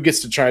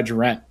to charge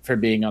rent for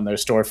being on their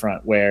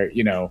storefront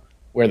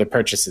where the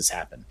purchases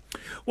happen.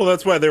 Well,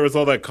 that's why there was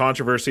all that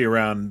controversy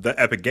around the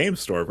Epic Games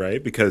Store,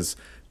 right? Because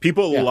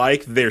people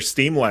like their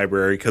Steam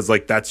library because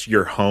like that's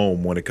your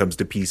home when it comes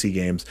to PC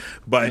games.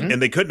 But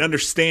and they couldn't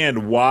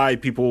understand why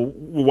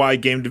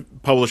game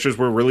publishers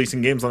were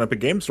releasing games on Epic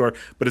Games Store,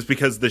 but it's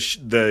because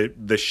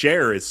the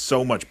share is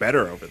so much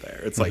better over there.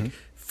 It's like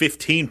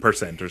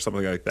 15% or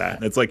something like that.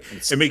 And it's like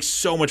it makes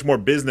so much more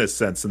business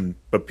sense,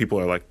 but people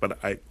are like, but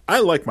I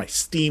like my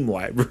Steam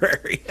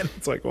library. And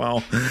it's like,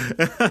 well,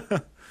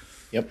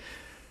 yep.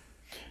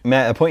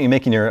 Matt, a point you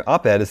make in your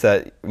op-ed is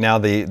that now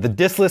the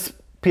discless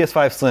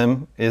PS5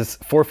 Slim is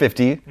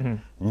 $450,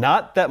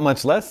 not that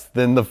much less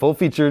than the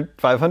full-featured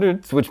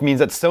 500, which means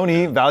that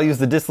Sony values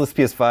the discless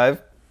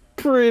PS5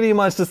 pretty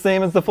much the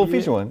same as the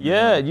full-feature one.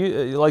 Yeah, it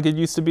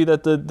used to be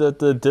that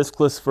the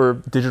discless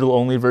for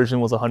digital-only version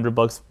was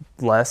 $100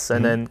 less,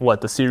 and then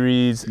the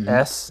Series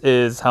S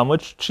is how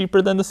much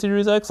cheaper than the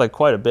Series X? Like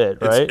quite a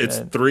bit, right? It's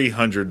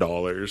 $300.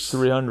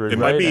 $300. It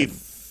might be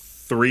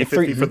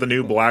 $350 for the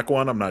new black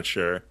one. I'm not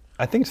sure.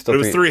 I think it's still it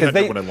was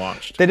 $300 when it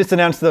launched. They just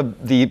announced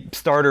the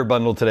starter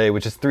bundle today,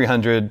 which is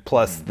 $300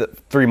 plus the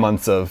 3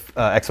 months of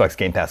Xbox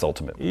Game Pass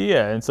Ultimate.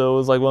 Yeah, and so it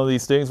was like one of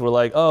these things where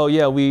like, oh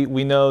yeah,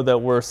 we know that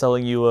we're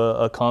selling you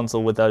a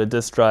console without a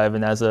disc drive,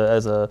 and as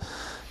a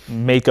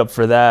makeup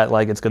for that,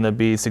 like it's going to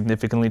be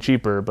significantly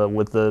cheaper. But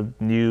with the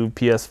new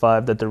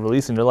PS5 that they're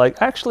releasing, they're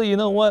like, actually, you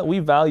know what? We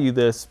value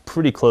this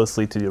pretty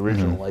closely to the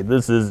original. Like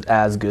this is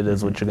as good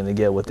as what you're going to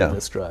get with the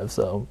disc drive.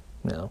 So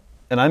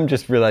And I'm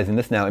just realizing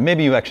this now, and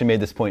maybe you actually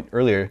made this point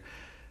earlier.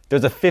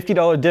 There's a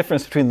 $50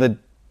 difference between the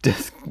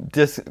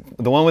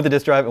the one with the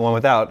disc drive and one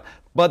without.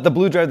 But the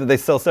blue drive that they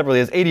sell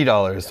separately is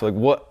 $80. So like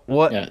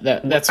what? Yeah,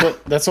 that's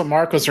what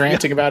Mark was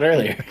ranting about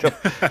earlier.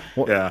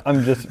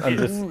 I'm just.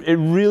 It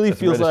really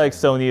feels like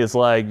Sony is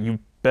like, you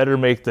better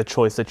make the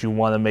choice that you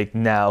want to make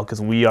now,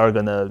 because we are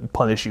gonna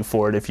punish you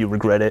for it if you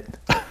regret it.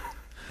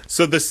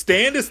 So the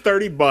stand is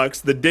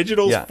 $30, the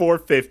digital's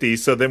 $450,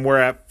 so then we're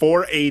at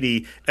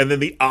 $480, and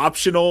then the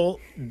optional.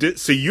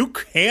 So you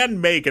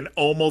can make an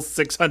almost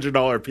 $600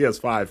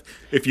 PS5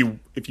 if you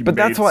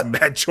made some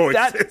bad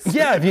choices.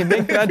 If you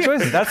make bad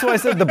choices. That's why I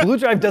said the the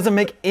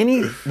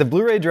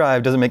Blu-ray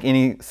drive doesn't make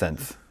any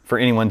sense for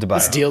anyone to buy.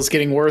 This deal's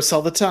getting worse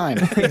all the time.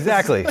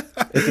 Exactly.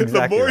 It's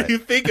exactly the more right. you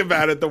think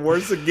about it, the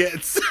worse it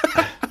gets.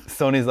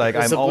 Sony's like,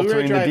 I'm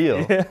altering the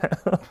deal.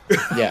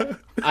 Yeah.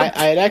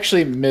 I had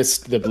actually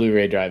missed the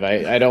Blu-ray drive.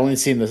 I'd only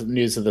seen the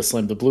news of the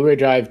Slim. The Blu-ray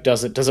drive,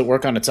 does it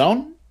work on its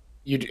own?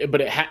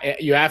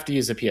 You have to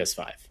use a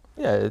PS5.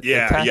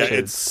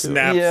 It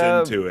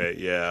snaps into it.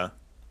 Yeah.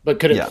 But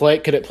could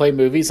it play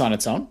movies on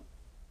its own?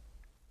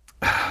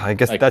 I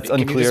guess that's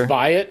unclear. Can you just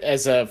buy it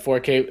as a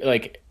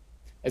 4K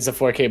as a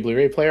 4K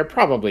Blu-ray player?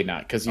 Probably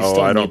not, because you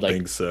still I need don't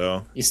think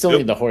so. You still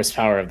need the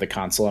horsepower of the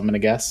console, I'm going to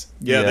guess.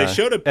 Yeah, they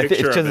showed a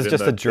picture of it it's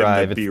just a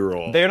drive.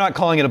 B-roll. They're not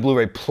calling it a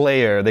Blu-ray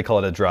player; they call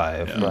it a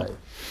drive. Yeah. Right.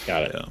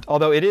 Got it. Yeah.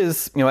 Although it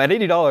is, at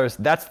 $80,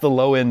 that's the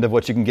low end of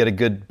what you can get a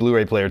good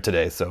Blu-ray player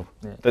today. So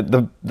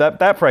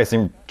that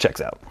pricing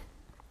checks out.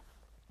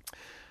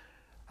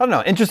 I don't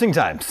know. Interesting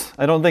times.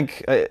 I don't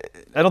think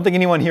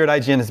anyone here at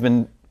IGN has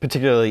been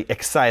particularly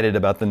excited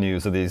about the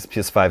news of these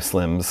PS5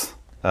 Slims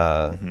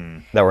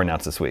that were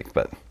announced this week,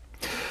 but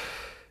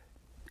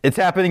it's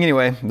happening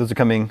anyway. Those are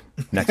coming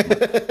next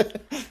month.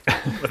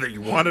 Whether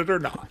you want it or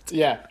not.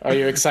 Yeah. Are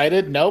you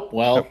excited? Nope.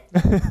 Well,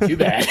 too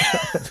bad.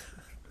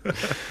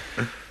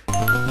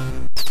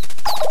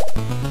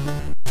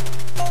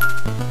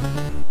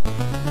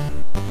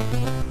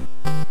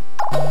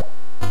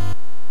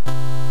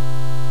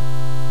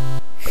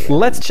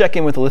 Let's check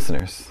in with the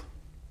listeners.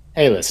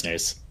 Hey,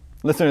 listeners.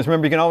 Listeners,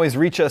 remember you can always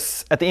reach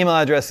us at the email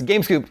address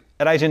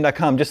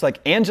gamescoop@ign.com, just like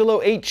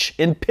Angelo H.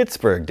 in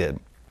Pittsburgh did.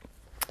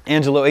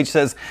 Angelo H.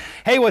 says,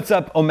 "Hey, what's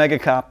up, Omega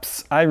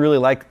Cops? I really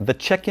like the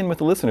check-in with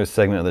the listeners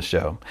segment of the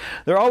show.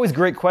 There are always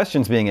great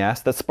questions being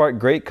asked that spark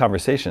great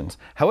conversations.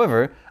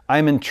 However, I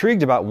am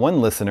intrigued about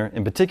one listener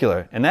in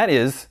particular, and that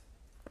is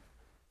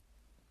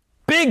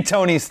Big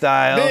Tony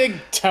Style. Big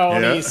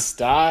Tony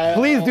Style.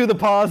 Please do the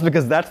pause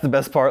because that's the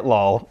best part,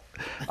 lol.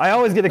 I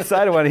always get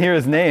excited when I hear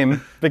his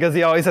name because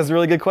he always has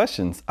really good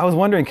questions. I was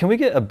wondering, can we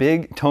get a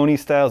Big Tony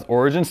Styles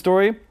origin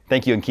story?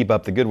 Thank you and keep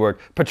up the good work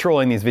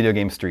patrolling these video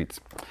game streets."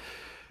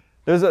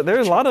 There's a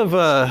lot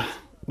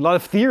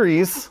of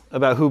theories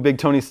about who Big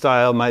Tony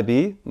Style might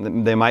be.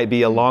 They might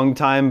be a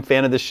longtime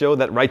fan of the show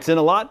that writes in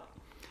a lot.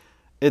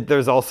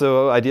 There's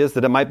also ideas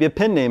that it might be a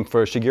pen name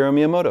for Shigeru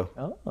Miyamoto.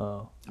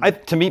 Oh.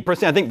 To me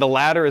personally, I think the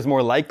latter is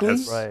more likely.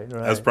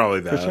 That's probably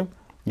that. Sure.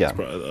 Yeah. That's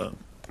probably that.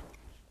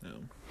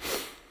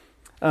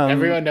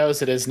 Everyone knows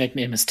that his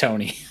nickname is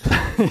Tony.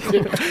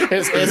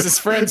 his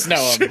friends know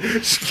him.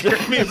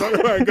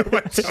 Miyamoto, I go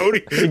by Tony.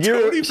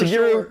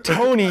 Shigeru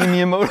Tony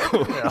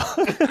Miyamoto.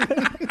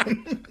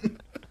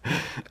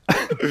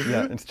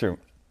 Yeah, it's true.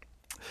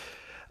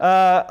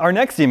 Our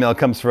next email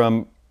comes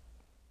from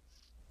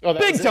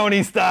Big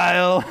Tony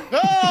Style.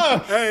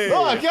 Oh, Hey.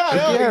 oh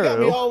God! You got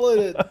me all in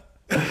it.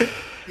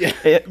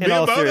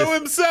 Miyamoto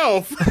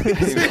himself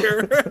is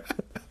here.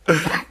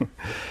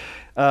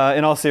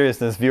 In all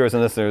seriousness, viewers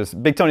and listeners,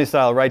 Big Tony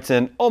Style writes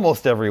in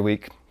almost every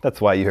week.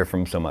 That's why you hear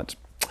from him so much.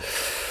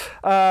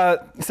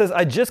 He says,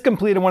 "I just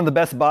completed one of the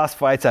best boss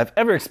fights I've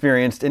ever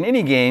experienced in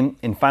any game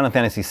in Final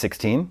Fantasy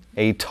XVI.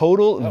 A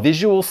total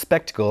visual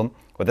spectacle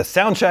with a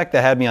soundtrack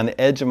that had me on the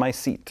edge of my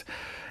seat."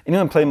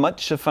 Anyone play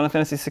much of Final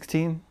Fantasy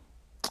XVI?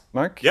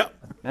 Mark? Yep.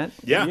 Matt?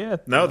 Yeah.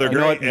 No, they're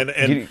great.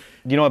 Do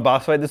you know what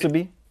boss fight this would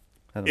be?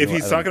 If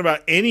he's talking about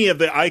any of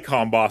the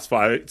Icon boss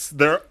fights,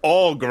 they're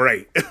all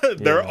great.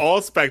 They're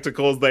all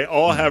spectacles. They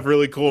all have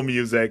really cool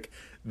music.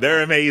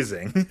 They're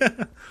amazing.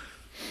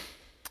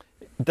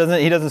 He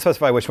doesn't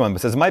specify which one,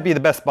 but says, "It might be the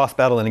best boss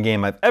battle in a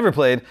game I've ever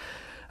played.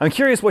 I'm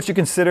curious what you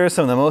consider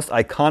some of the most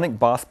iconic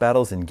boss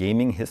battles in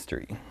gaming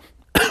history."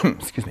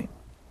 Excuse me.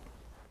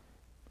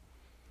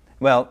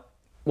 Well,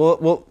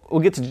 we'll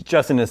get to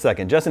Justin in a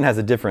second. Justin has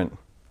a different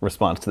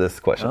response to this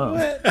question.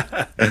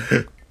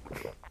 Oh.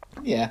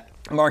 Yeah.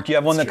 Mark, do you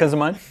have one that comes to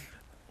mind?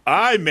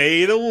 I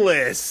made a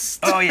list.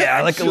 Oh yeah,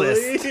 I like a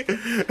list.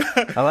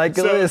 I like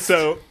a list.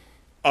 So,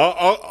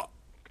 I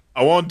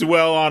won't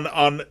dwell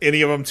on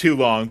any of them too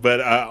long, but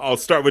I'll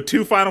start with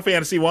two Final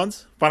Fantasy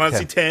ones. Final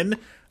Fantasy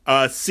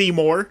X,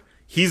 Seymour.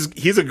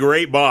 He's a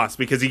great boss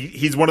because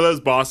he's one of those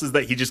bosses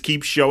that he just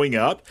keeps showing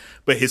up.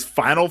 But his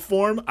final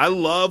form, I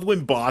love when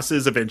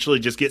bosses eventually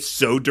just get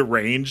so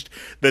deranged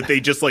that they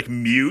just like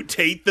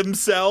mutate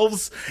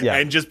themselves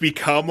and just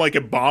become like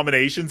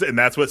abominations. And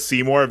that's what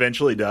Seymour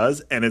eventually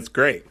does. And it's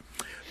great.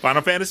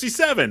 Final Fantasy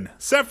VII,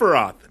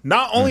 Sephiroth.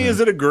 Not only is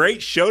it a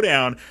great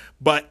showdown,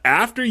 but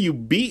after you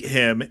beat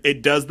him,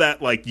 it does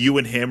that like you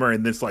and him are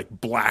in this like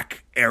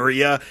black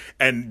area.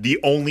 And the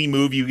only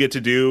move you get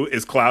to do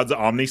is Cloud's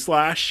Omni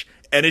Slash.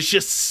 And it's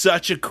just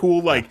such a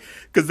cool, like,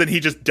 because then he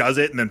just does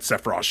it, and then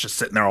Sephiroth's just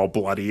sitting there all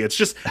bloody. It's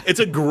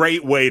a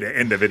great way to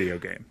end a video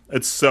game.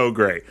 It's so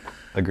great.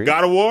 Agreed.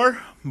 God of War,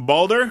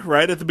 Baldur,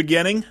 right at the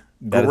beginning.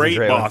 Great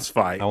boss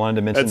fight. I wanted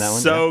to mention that one.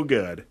 It's so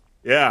good.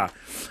 Yeah.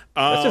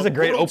 That's just a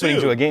great Portal opening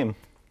 2. to a game.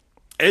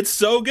 It's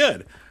so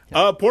good.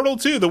 Portal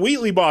 2, the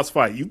Wheatley boss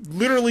fight. You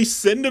literally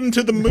send him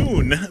to the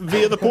moon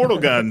via the portal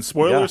gun.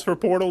 Spoilers for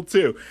Portal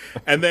 2.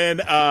 And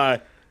then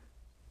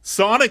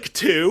Sonic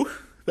 2.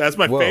 That's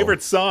my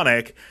favorite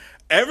Sonic.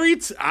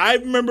 I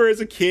remember as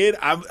a kid,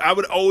 I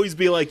would always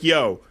be like,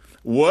 yo,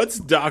 what's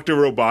Dr.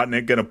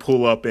 Robotnik going to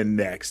pull up in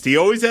next? He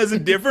always has a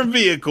different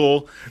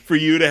vehicle for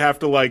you to have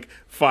to, like,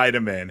 fight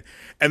him in.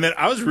 And then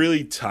I was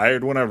really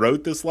tired when I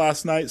wrote this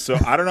last night, so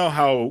I don't know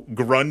how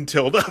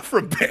Gruntilda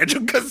from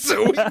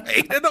Banjo-Kazooie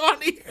made it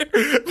on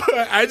here.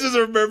 But I just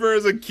remember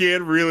as a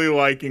kid really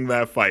liking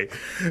that fight.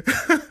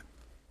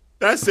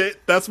 That's it.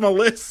 That's my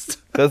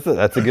list. That's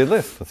a good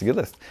list. That's a good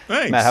list.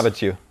 Thanks. Matt, how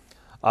about you?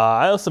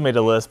 I also made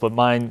a list, but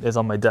mine is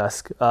on my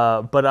desk.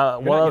 You're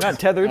not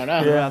tethered. Oh,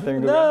 no. You're out there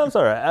and go No, around. I'm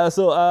sorry.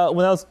 So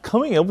when I was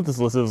coming up with this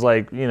list, it was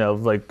like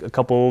like a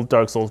couple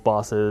Dark Souls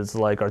bosses,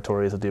 like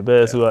Artorias of the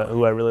Abyss, who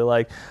I really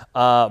like.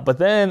 But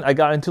then I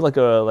got into like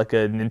a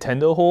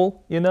Nintendo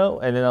hole, and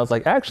then I was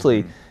like,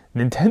 actually,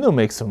 Nintendo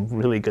makes some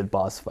really good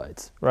boss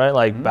fights, right?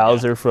 Like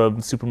Bowser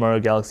from Super Mario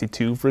Galaxy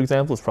 2, for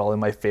example, is probably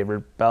my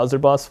favorite Bowser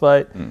boss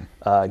fight.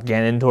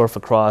 Ganondorf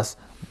across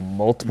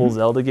multiple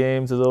Zelda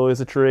games is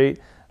always a treat.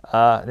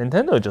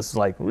 Nintendo just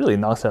like really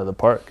knocks it out of the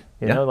park.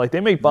 You know, like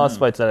they make boss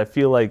fights that I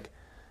feel like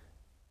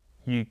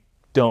you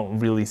don't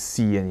really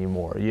see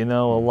anymore. A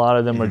lot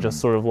of them are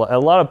just sort of like, a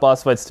lot of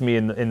boss fights to me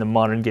in the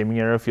modern gaming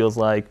era feels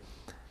like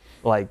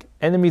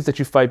enemies that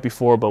you fight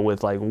before, but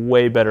with like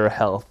way better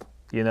health.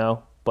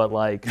 But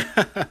like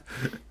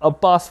a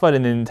boss fight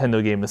in a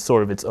Nintendo game is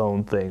sort of its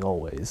own thing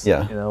always.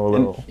 Yeah. A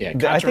little. Yeah,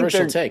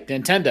 controversial take.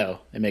 Nintendo,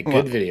 they make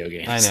good video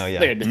games. I know,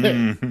 yeah.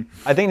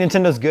 I I think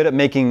Nintendo's good at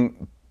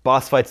making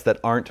boss fights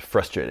that aren't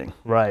frustrating.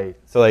 Right.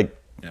 So like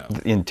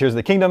in Tears of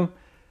the Kingdom,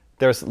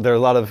 there are a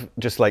lot of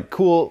just like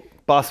cool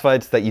boss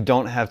fights that you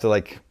don't have to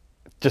like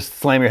just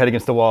slam your head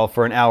against the wall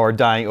for an hour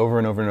dying over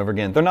and over and over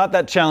again. They're not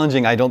that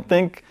challenging, I don't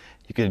think.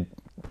 You could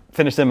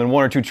finish them in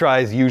 1 or 2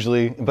 tries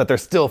usually, but they're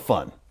still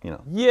fun.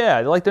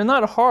 Yeah, like they're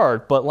not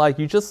hard, but like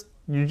you just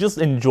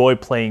enjoy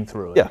playing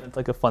through it. Yeah. It's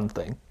like a fun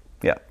thing.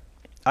 Yeah.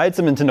 I had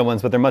some Nintendo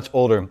ones, but they're much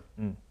older.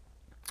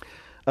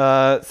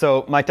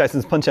 So Mike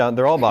Tyson's Punch-Out,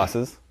 they're all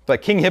bosses.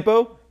 But King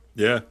Hippo,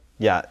 Yeah.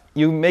 yeah,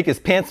 you make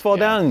his pants fall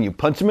down and you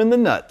punch him in the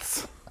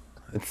nuts.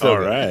 It's so All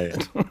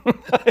good.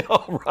 right.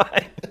 All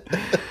right.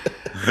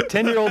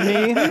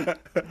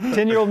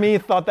 10-year-old me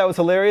thought that was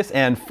hilarious,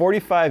 and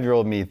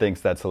 45-year-old me thinks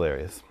that's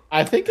hilarious.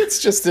 think it's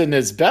just in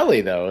his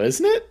belly, though,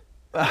 isn't it?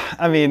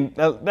 I mean,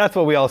 that's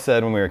what we all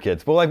said when we were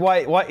kids. But like,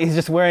 why he's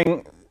just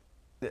wearing?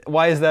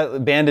 Why is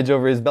that bandage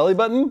over his belly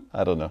button?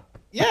 I don't know.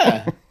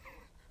 Yeah.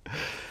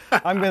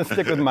 I'm gonna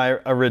stick with my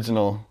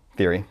original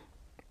theory.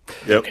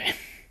 Yep.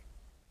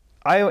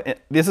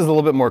 This is a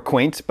little bit more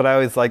quaint, but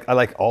I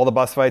like all the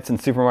boss fights in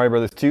Super Mario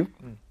Brothers 2.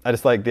 I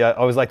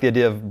always like the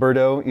idea of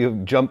Birdo.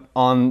 You jump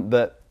on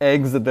the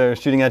eggs that they're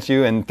shooting at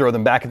you and throw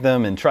them back at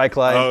them and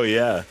try-climb. Oh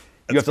yeah.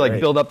 You have to like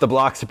build up the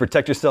blocks to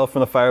protect yourself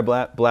from the fire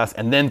blast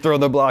and then throw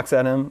the blocks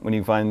at him when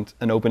you find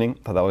an opening.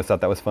 I always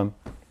thought that was fun.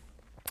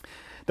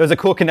 There's a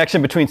cool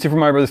connection between Super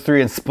Mario Bros.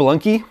 3 and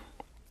Spelunky.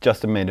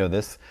 Justin may know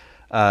this.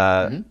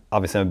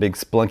 Obviously, I'm a big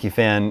Spelunky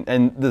fan.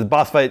 And the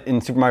boss fight in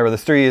Super Mario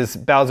Bros. 3 is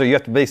Bowser. You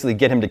have to basically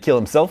get him to kill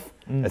himself.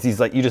 As he's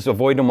like, you just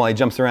avoid him while he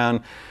jumps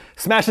around,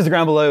 smashes the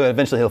ground below, and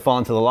eventually he'll fall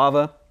into the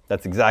lava.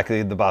 That's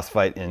exactly the boss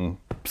fight in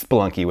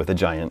Spelunky with a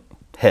giant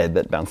head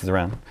that bounces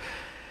around.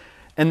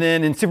 And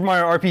then in Super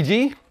Mario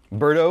RPG,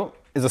 Birdo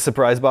is a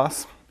surprise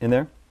boss in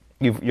there.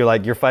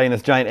 You're fighting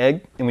this giant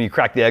egg, and when you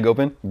crack the egg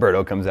open,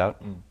 Birdo comes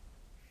out.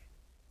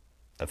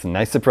 That's a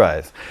nice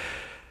surprise.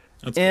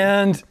 That's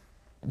and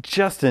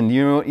Justin,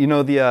 you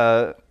know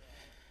the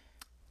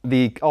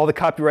all the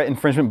copyright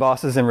infringement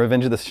bosses in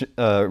Revenge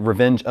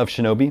of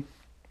Shinobi.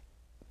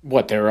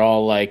 What, they're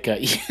all like...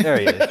 There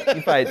he is.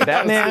 You fight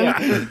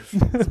Batman,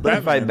 you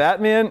fight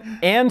Batman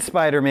and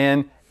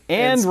Spider-Man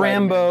and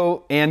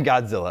Rambo and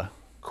Godzilla.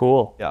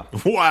 Cool. Yeah.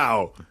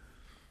 Wow.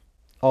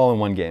 All in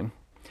one game.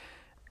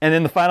 And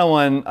then the final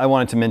one I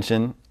wanted to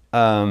mention,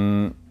 I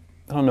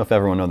don't know if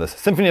everyone knows this.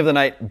 Symphony of the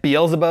Night,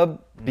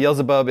 Beelzebub.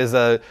 Beelzebub is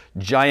a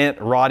giant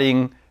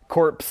rotting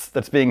corpse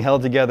that's being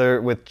held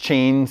together with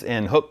chains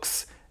and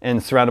hooks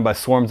and surrounded by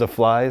swarms of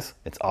flies.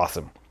 It's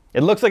awesome.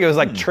 It looks like it was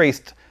like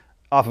traced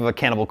off of a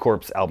Cannibal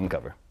Corpse album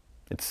cover.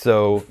 It's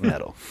so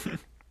metal.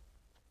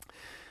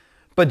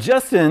 But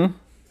Justin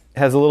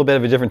has a little bit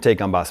of a different take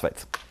on boss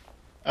fights.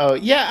 Oh,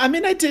 yeah. I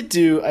mean, I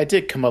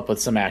did come up with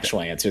some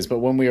actual answers, but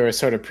when we were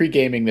sort of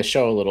pre-gaming the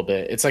show a little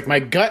bit, it's like my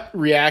gut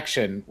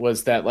reaction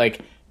was that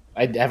like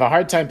I have a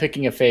hard time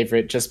picking a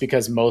favorite just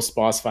because most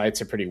boss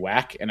fights are pretty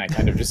whack and I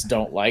kind of just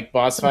don't like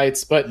boss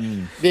fights. But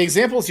the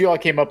examples you all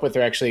came up with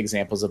are actually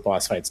examples of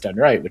boss fights done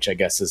right, which I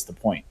guess is the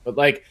point. But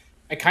like,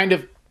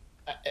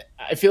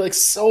 I feel like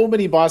so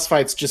many boss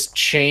fights just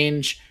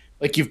change.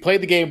 Like you've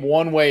played the game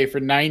one way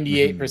for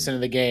 98% of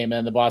the game,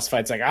 and the boss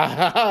fight's like,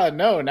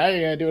 no, now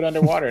you're gonna do it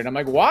underwater. And I'm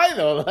like, why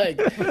though? Like,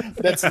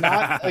 that's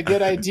not a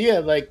good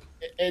idea. Like,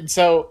 and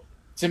so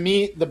to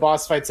me, the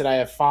boss fights that I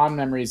have fond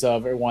memories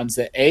of are ones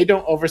that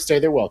don't overstay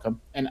their welcome,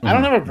 and I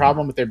don't have a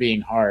problem with their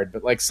being hard,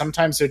 but like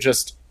sometimes they're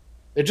just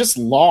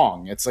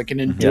long. It's like an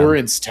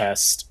endurance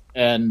test,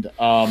 and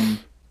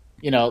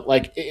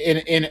like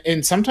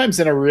in sometimes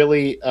in a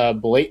really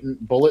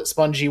blatant bullet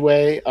spongy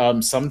way.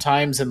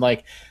 Sometimes in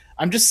like.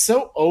 I'm just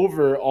so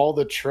over all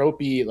the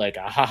tropey, like,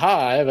 I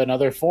have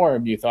another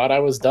form. You thought I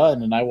was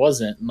done, and I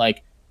wasn't. And,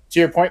 like, to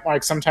your point,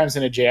 Mark, sometimes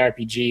in a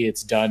JRPG,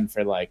 it's done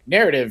for, like,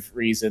 narrative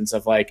reasons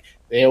of, like,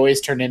 they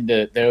always turn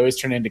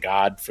into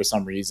God for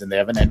some reason. They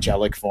have an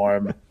angelic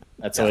form.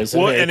 That's always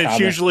and it's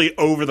usually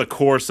over the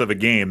course of a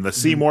game. The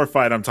Seymour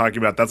fight I'm talking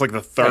about, that's like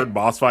the third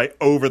boss fight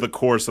over the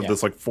course of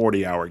this like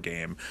 40-hour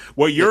game.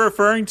 What you're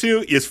referring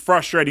to is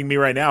frustrating me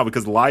right now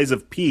because Lies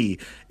of P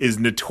is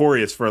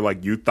notorious for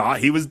like, you thought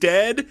he was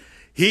dead?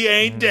 He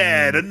ain't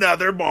dead.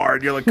 Another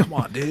bard. You're like, come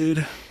on,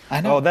 dude. I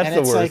know. Oh, that's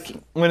the worst.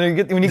 Like, when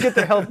you get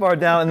their health bar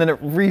down and then it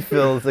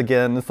refills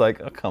again, it's like,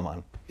 oh, come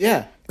on.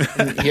 Yeah.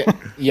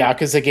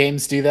 Yakuza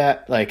games do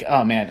that. Like,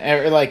 oh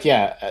man. Like,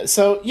 yeah.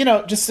 So,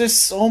 just there's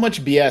so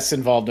much BS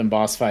involved in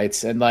boss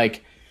fights. And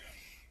like,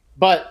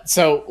 but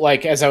so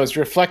like, as I was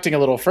reflecting a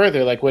little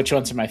further, like which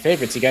ones are my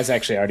favorites? You guys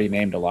actually already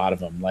named a lot of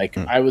them. Like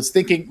I was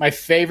thinking my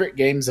favorite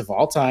games of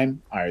all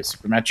time are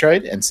Super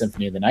Metroid and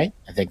Symphony of the Night.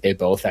 I think they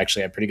both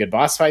actually have pretty good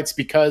boss fights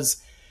because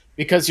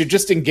you're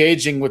just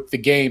engaging with the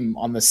game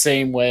on the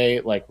same way,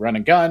 like run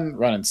and gun,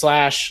 run and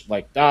slash,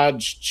 like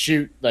dodge,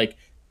 shoot, like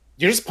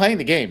you're just playing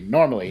the game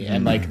normally.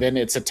 And like, then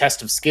it's a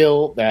test of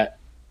skill that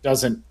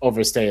doesn't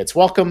overstay its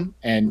welcome.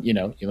 And, you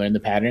learn the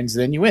patterns,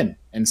 then you win.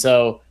 And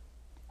so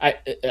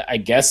I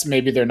guess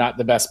maybe they're not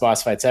the best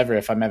boss fights ever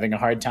if I'm having a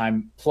hard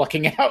time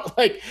plucking out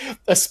like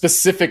a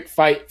specific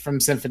fight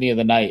from Symphony of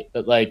the Night.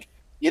 But like,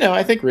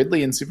 I think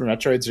Ridley in Super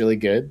Metroid's really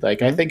good.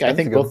 Like, I think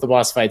both the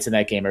boss fights in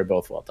that game are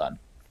both well done.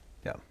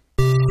 Yeah.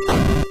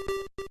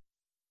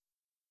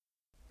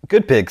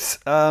 Good picks.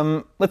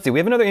 Let's see. We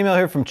have another email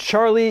here from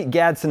Charlie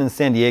Gadsden in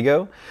San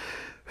Diego,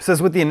 who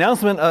says, with the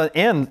announcement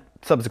and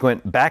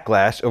subsequent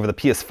backlash over the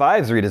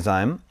PS5's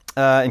redesign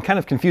and kind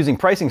of confusing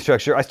pricing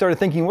structure, I started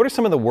thinking, what are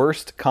some of the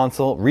worst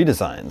console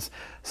redesigns?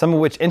 Some of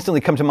which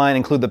instantly come to mind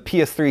include the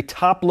PS3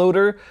 top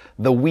loader,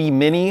 the Wii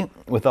Mini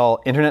with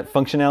all internet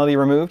functionality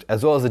removed,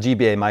 as well as the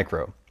GBA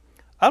Micro.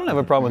 I don't have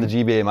a problem with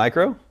the GBA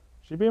Micro.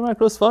 GBA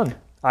Micro is fun.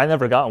 I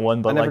never got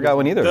one, but I never got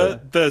one either.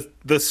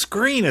 The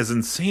screen is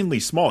insanely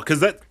small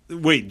because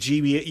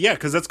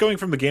because that's going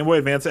from the Game Boy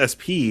Advance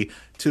SP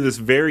to this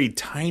very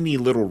tiny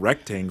little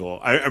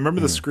rectangle. I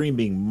remember the screen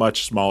being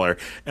much smaller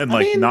and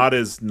not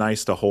as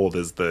nice to hold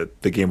as the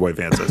Game Boy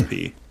Advance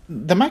SP.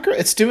 The Micro,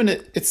 it's doing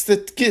it.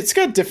 It's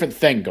got a different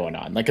thing going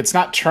on. Like it's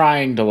not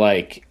trying to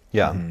like.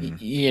 Yeah,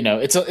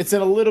 it's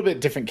in a little bit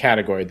different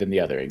category than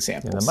the other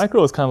examples. Yeah, the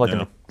Micro is kind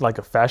of like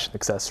a fashion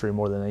accessory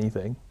more than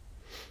anything.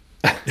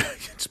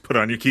 Just put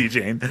on your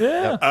keychain.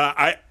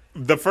 Yeah.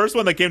 The first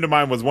one that came to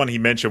mind was one he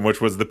mentioned, which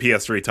was the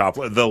PS3 top,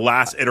 the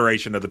last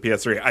iteration of the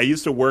PS3. I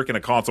used to work in a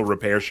console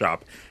repair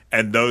shop,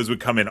 and those would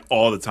come in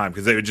all the time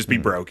because they would just be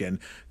broken.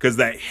 Because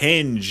that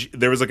hinge,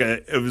 there was like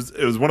it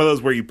was one of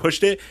those where you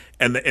pushed it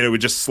and it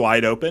would just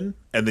slide open,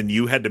 and then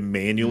you had to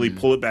manually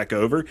pull it back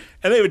over,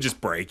 and they would just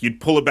break.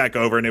 You'd pull it back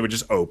over, and it would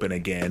just open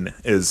again.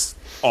 Is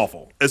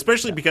awful,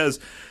 especially because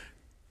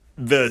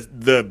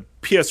the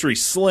PS3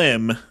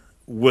 Slim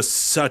was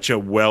such a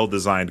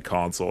well-designed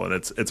console, and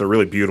it's a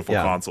really beautiful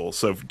console.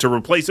 So to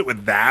replace it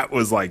with that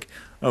was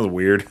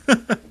weird.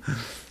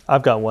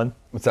 I've got one.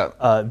 What's that?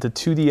 The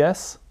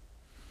 2DS.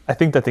 I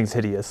think that thing's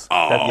hideous.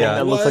 Oh,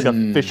 that looks like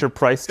a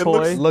Fisher-Price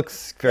toy.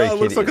 Looks very it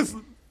looks like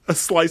a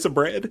slice of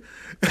bread.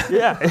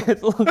 Yeah,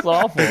 it looks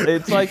awful.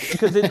 It's like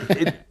because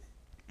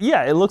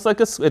it looks like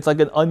it's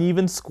like an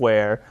uneven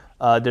square.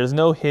 There's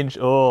no hinge.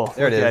 Oh, look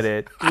at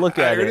it. Look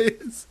at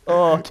it.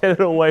 Oh, get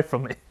it away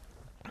from me.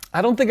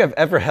 I don't think I've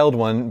ever held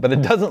one, but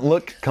it doesn't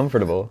look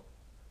comfortable.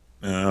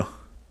 No.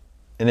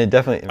 And it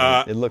definitely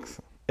it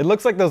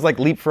looks like those like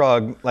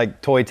leapfrog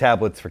like toy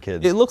tablets for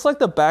kids. It looks like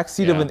the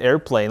backseat of an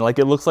airplane. Like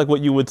it looks like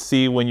what you would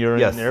see when you're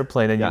in an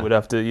airplane and you would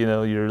have to,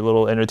 your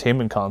little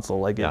entertainment console.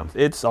 Like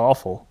it's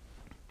awful.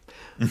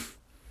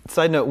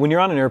 Side note, when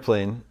you're on an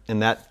airplane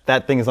and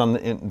that thing is on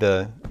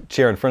the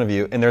chair in front of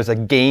you and there's a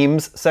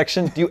games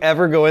section, do you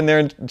ever go in there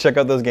and check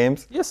out those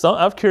games? Yeah,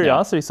 I have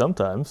curiosity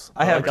sometimes.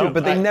 I have too,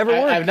 but they never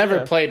work. I've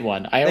never played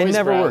one. I always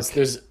never browse.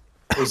 work.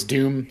 There's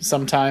Doom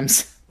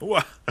sometimes.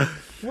 What?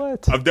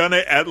 I've done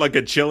it at like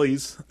a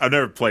Chili's. I've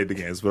never played the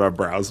games, but I've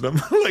browsed them.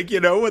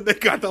 when they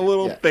got the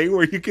little thing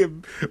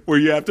where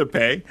you have to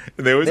pay,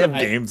 and they always have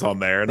games on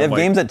there. And they have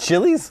games at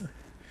Chili's?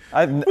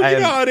 You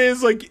know how it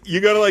is? Like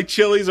you go to like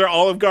Chili's or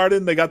Olive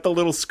Garden, they got the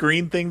little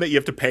screen thing that you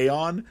have to pay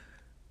on.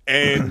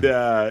 And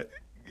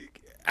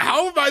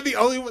how am I the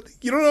only one?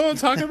 You don't know what I'm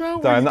talking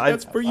about? Sorry,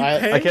 that's where you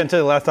pay? I can't tell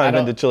you the last time I've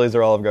been to Chili's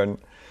or Olive Garden.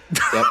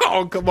 Yep.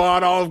 Oh, come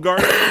on, Olive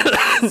Garden.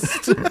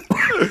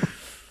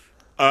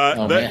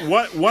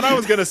 What I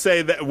was going to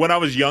say, that when I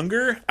was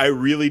younger, I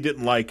really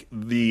didn't like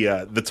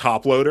the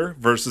top loader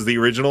versus the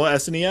original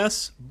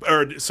NES.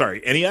 But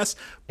NES,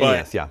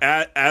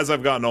 as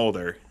I've gotten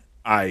older,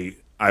 I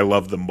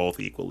love them both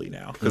equally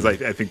now because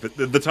I think that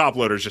the top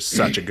loader is just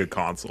such a good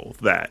console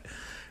that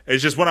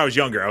it's just when I was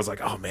younger I was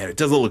like, oh man, it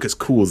doesn't look as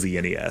cool as the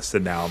NES,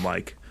 and now I'm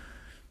like,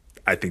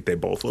 I think they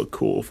both look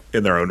cool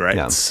in their own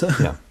rights.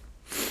 Yeah.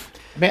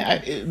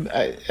 Man,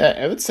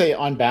 I would say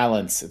on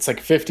balance, it's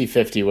like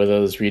 50-50 with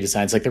those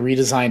redesigns. Like the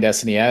redesigned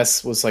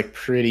SNES was like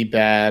pretty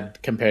bad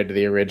compared to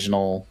the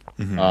original.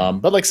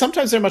 But like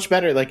sometimes they're much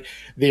better. Like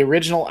the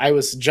original, I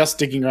was just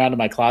digging around in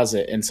my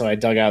closet, and so I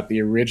dug out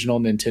the original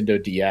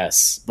Nintendo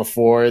DS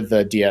before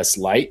the DS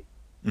Lite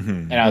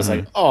And I was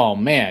like, oh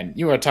man,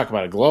 you want to talk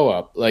about a glow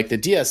up? Like the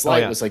DS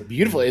Lite was like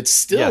beautiful. It's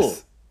still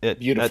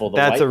beautiful.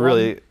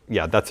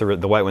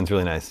 The white one's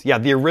really nice. Yeah,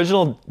 the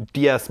original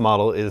DS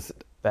model is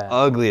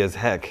ugly as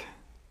heck.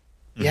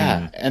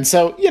 Yeah, and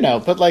so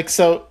but like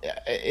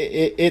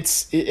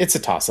it's a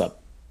toss up.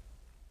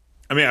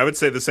 I mean, I would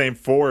say the same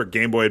for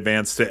Game Boy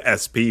Advance to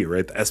SP,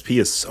 right? The SP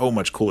is so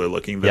much cooler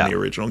looking than the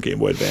original Game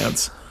Boy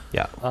Advance.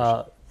 Yeah.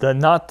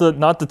 Not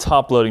the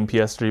top loading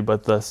PS3,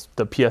 but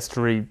the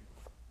PS3,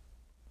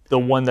 the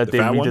one that they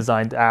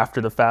redesigned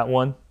after the fat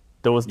one.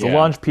 There was the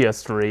launch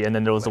PS3, and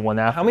then there was the one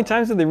after. How many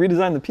times did they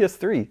redesign the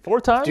PS3?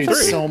 4 times? Dude,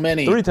 so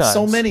many. 3 times.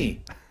 So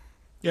many.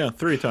 Yeah,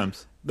 3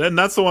 times. Then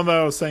that's the one that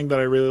I was saying that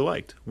I really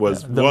liked.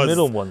 The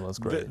middle one was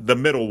great. The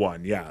middle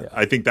one, yeah.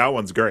 I think that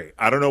one's great.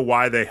 I don't know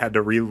why they had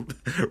to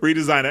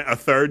redesign it a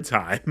third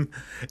time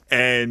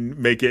and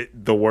make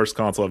it the worst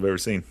console I've ever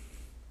seen.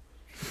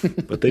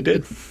 But they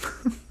did.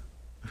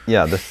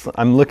 Yeah,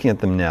 I'm looking at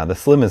them now. The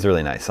Slim is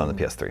really nice on the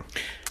PS3.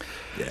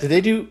 Yeah. Did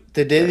they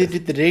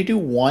do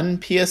one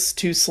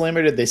PS2 Slim,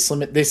 or did they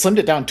slim it? They slimmed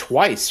it down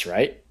twice,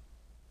 right?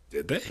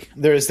 Did they?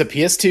 There was the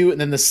PS2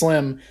 and then the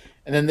Slim,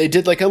 and then they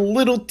did like a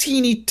little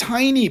teeny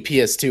tiny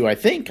PS2. I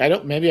think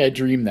maybe I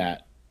dreamed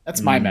that.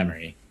 That's my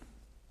memory.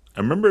 I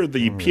remember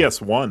the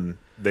PS1.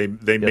 They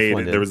made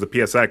it. There was the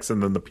PSX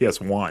and then the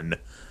PS1,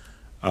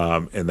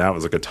 and that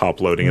was like a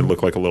top loading. It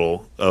looked like a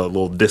little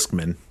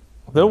Discman.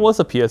 There was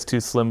a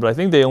PS2 Slim, but I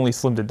think they only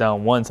slimmed it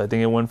down once. I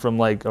think it went from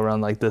like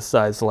around like this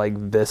size to like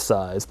this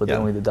size, but they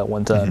only did that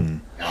one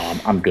time. No,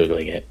 I'm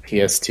Googling it.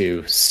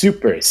 PS2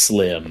 Super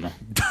Slim.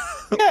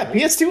 Yeah,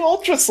 PS2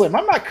 Ultra Slim.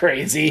 I'm not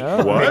crazy.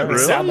 Oh, what? Really?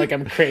 Sound like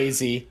I'm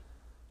crazy.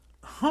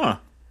 Huh.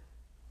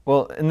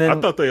 Well, and then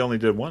I thought they only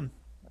did one.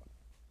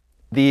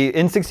 The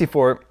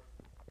N64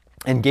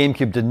 and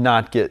GameCube did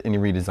not get any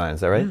redesign.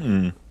 Is that right?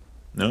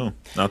 No,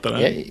 not that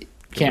I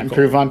can't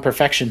improve on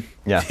perfection.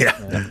 Yeah.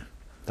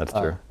 That's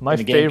true. My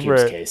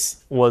favorite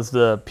was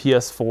the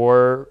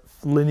PS4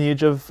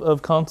 lineage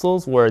of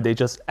consoles, where they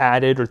just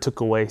added or took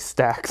away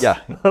stacks of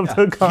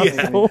the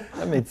console. Yeah.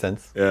 That made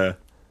sense. Yeah.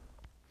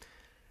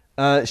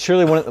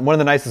 Surely one of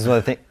the nicest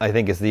ones I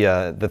think is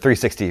the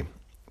 360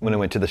 when it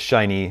went to the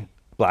shiny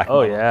black.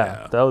 Oh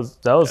yeah, that was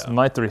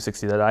my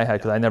 360 that I had,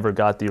 because I never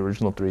got the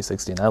original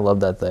 360, and I love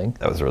that thing.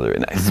 That was really,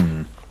 really nice.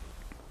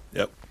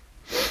 Yep.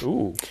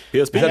 Ooh. PSP.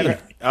 Is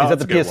that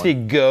the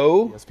PSP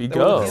Go? PSP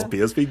Go.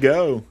 PSP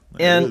Go.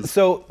 And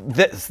so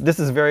this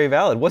is very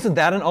valid. Wasn't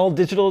that an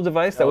all-digital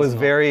device that was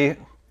very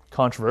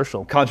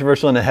controversial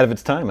and ahead of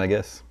its time, I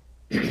guess?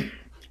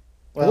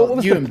 Well,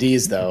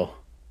 UMDs, though.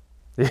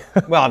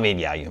 Well, I mean,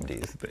 yeah,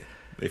 UMDs.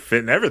 They fit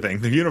in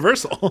everything. They're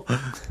universal.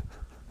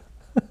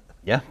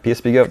 Yeah,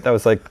 PSP Go. That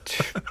was like,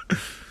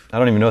 I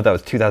don't even know if that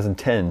was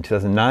 2010,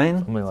 2009?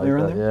 Something like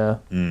that,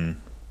 yeah.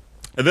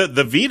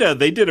 The Vita,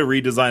 they did a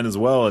redesign as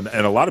well, and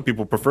a lot of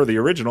people prefer the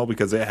original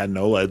because it had an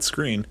OLED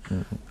screen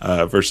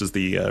versus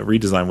the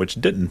redesign, which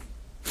didn't.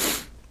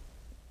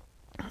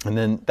 And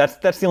then that's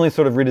the only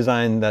sort of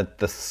redesign that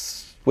the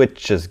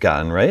Switch has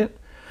gotten, right?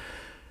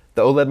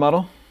 The OLED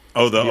model?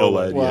 Oh, the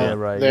OLED. Well, yeah,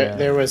 right.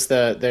 There's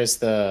the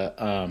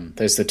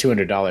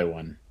 $200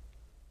 one.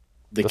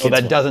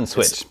 That doesn't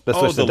switch. The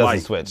Switch that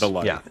doesn't switch. The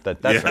light. Yeah,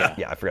 that's right.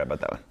 Yeah, I forgot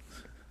about that one.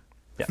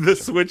 Yeah. The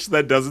Switch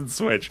that doesn't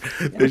switch.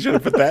 They should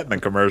have put that in the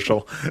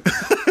commercial.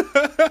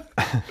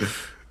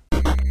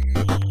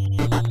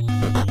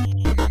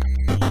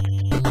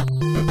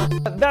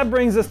 That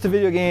brings us to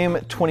video game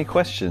 20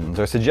 questions.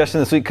 Our suggestion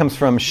this week comes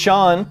from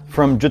Sean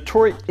from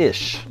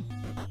Detroit-ish.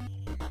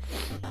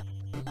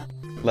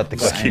 Let the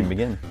question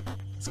begin.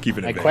 Let's keep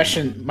it.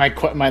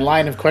 My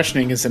line of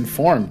questioning is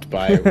informed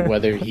by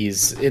whether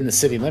he's in the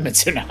city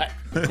limits or not.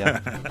 Yeah,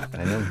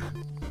 I know.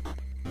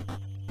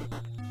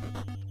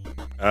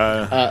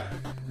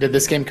 Did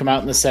this game come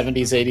out in the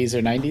 70s, 80s,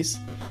 or 90s?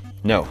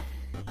 No.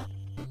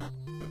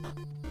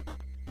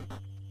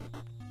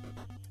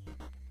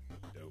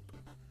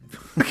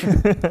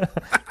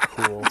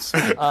 Cool.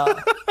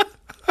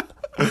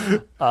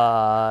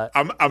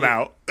 I'm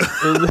out.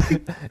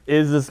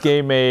 Is this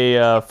game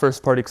a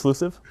first-party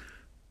exclusive?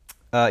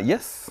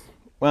 Yes.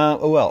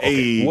 Well.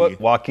 Okay. Hey.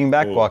 Walking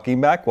back. That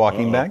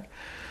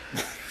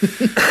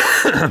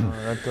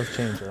does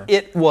change, though.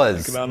 It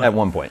was at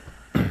one point.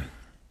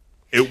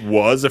 It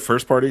was a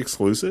first-party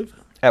exclusive?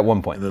 At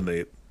one point. And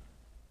then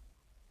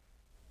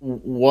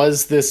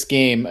Was this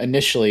game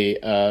initially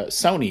a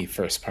Sony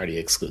first-party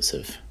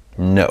exclusive?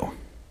 No.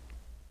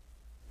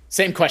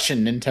 Same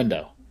question,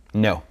 Nintendo.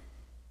 No.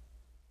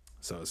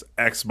 So it's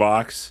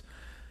Xbox,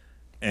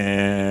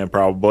 and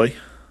probably.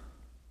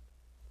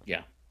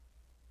 Yeah.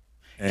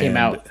 And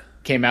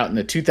Came out in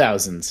the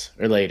 2000s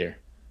or later.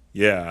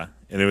 Yeah,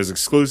 and it was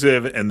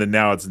exclusive, and then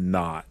now it's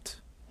not.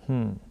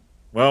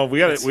 Well, we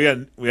got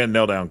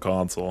nail down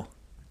console.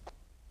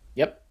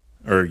 Yep.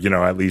 Or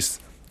at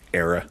least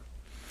era.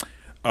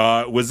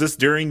 Was this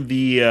during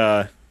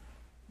the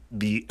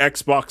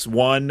Xbox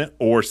One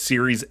or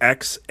Series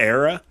X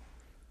era?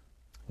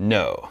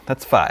 No.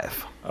 That's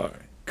 5. All right,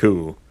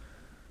 cool.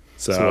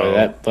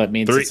 So that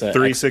means it's a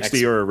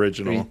 360 or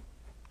original.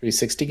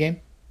 360 game?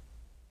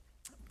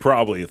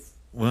 Probably.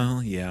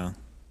 Well, yeah.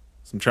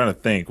 So I'm trying to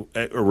think.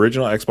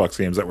 Original Xbox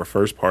games that were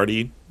first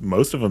party,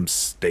 most of them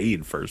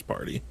stayed first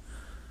party.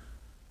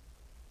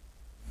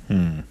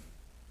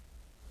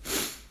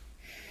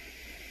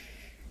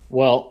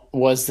 Well,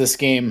 was this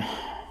game...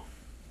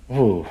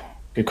 Ooh,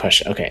 good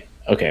question. Okay.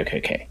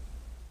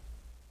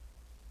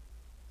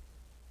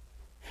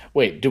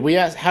 Wait, did we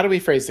ask? How do we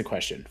phrase the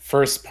question?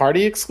 First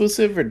party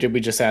exclusive, or did we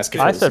just ask if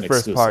it I was said an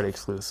first exclusive? party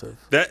exclusive.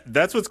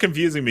 That's what's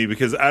confusing me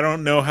because I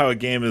don't know how a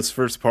game is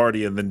first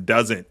party and then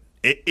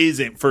it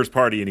isn't first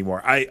party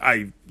anymore.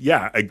 A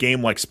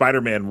game like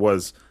Spider-Man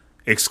was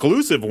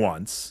exclusive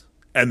once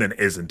and then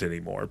isn't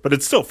anymore, but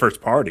it's still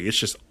first party. It's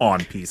just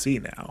on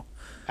PC now.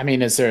 I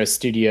mean, is there a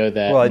studio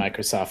that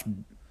Microsoft...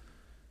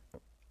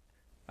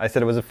 I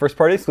said it was a first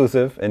party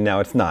exclusive, and now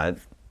it's not.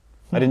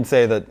 I didn't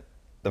say that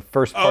the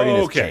first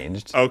party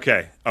changed.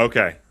 Okay.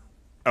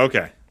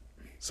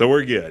 So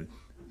we're good.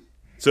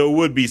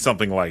 So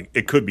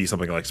it could be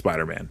something like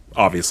Spider-Man.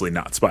 Obviously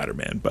not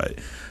Spider-Man, but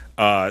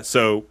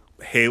so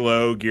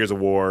Halo, Gears of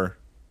War.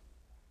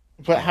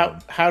 But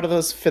how do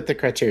those fit the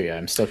criteria?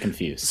 I'm still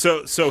confused.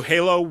 So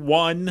Halo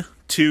 1,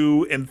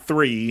 2, and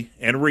 3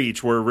 and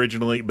Reach were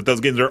originally, but those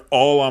games are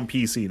all on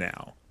PC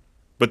now.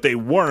 But they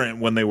weren't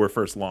when they were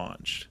first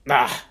launched.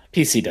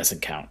 PC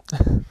doesn't count.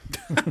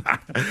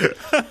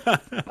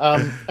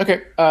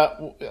 Okay.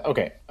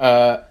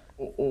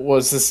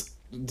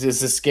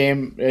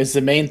 Is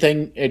the main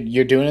thing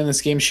you're doing in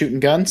this game shooting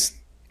guns?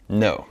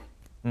 No.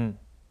 All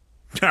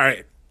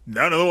right.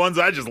 None of the ones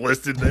I just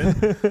listed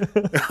then.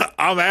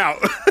 I'm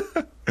out.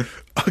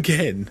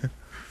 Again.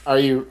 Are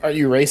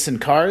you racing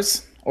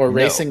cars or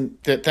racing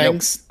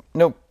things?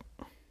 Nope.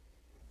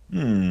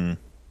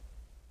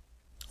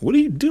 What do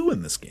you do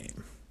in this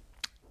game?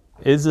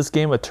 Is this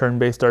game a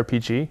turn-based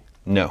RPG?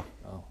 No.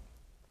 Oh.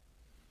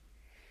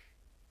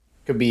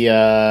 Could be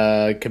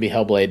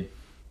Hellblade.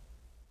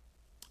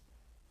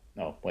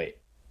 No, wait.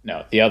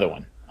 No, the other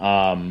one.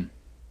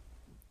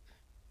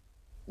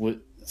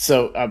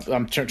 So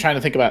I'm trying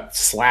to think about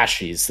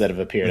slashies that have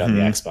appeared on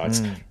the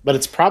Xbox, but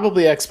it's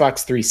probably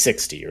Xbox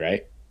 360,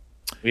 right?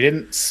 We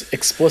didn't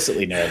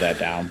explicitly narrow that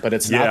down, but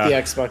it's not the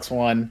Xbox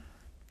One.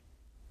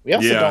 We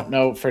also don't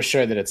know for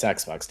sure that it's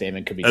Xbox.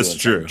 Damon could be doing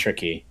something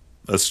tricky.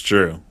 That's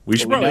true. We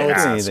should probably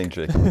ask.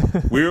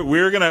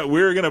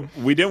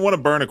 We didn't want to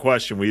burn a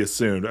question. We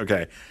assumed.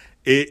 Okay,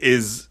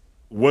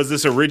 was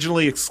this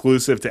originally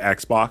exclusive to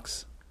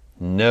Xbox?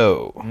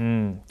 No.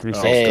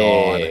 360.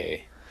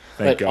 Hey.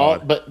 Thank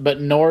God.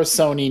 But nor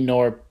Sony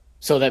nor,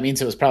 so that means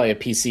it was probably a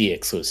PC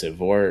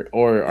exclusive or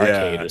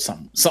arcade or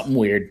something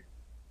weird.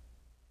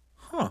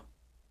 Huh.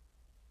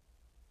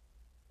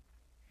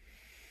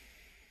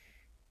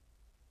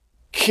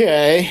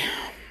 Okay.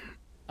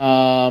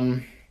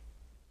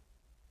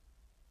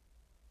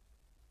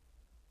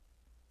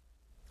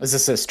 Is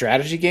this a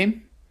strategy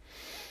game?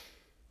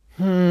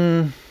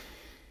 Kind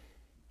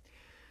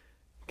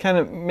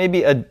of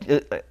maybe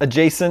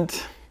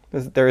adjacent.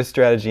 There is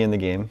strategy in the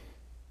game.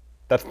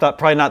 That's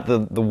probably not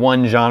the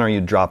one genre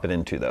you drop it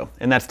into, though.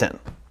 And that's 10.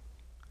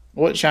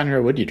 What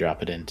genre would you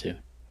drop it into?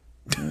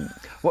 So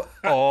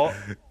close.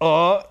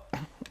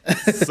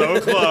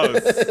 So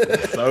close.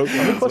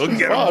 We'll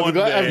get them one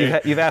day.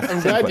 You've asked.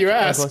 I'm glad you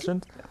asked.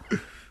 Question?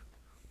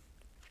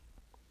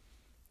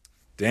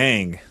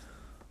 Dang.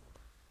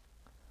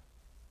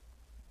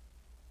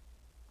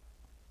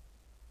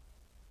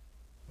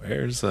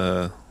 Where's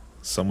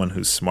someone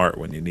who's smart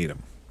when you need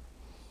them?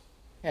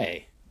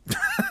 Hey.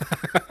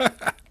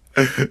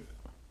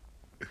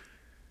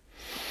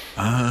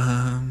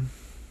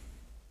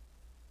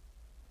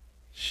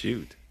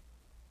 Shoot.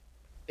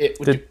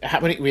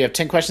 We have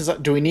 10 questions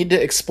left. Do we need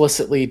to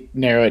explicitly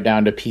narrow it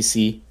down to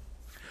PC?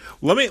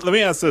 Let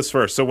me ask this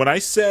first. So when I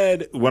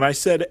said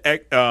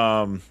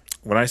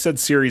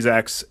Series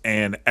X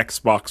and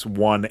Xbox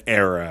One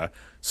era,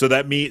 so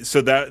that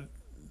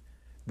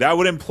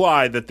would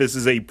imply that this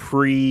is a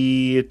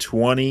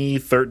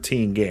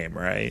pre-2013 game,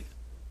 right?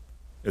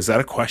 Is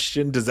that a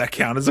question? Does that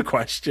count as a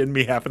question?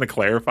 Me having to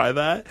clarify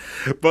that?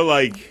 But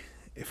like,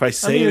 if I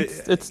say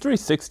it's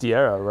 360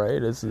 era, right?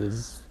 This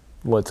is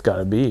what it's got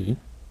to be,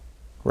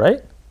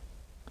 right?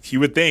 You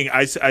would think.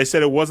 I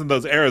said it wasn't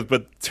those eras,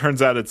 but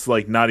turns out it's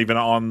like not even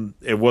on.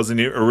 It wasn't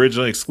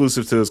originally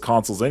exclusive to those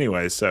consoles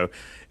anyway. So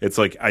it's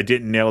like I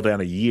didn't nail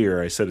down a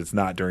year. I said it's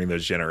not during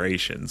those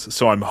generations.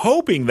 So I'm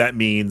hoping that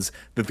means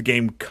that the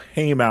game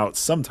came out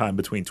sometime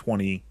between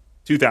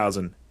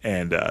 2000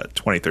 and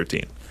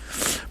 2013.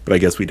 But I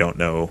guess we don't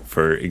know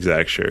for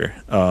exact sure.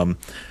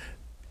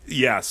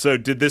 Yeah. So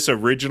was this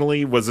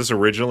originally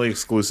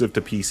exclusive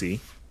to PC?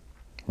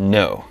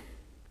 No.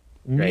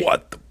 Right.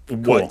 What?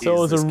 Cool. So it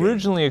was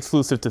originally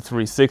exclusive to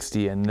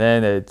 360, and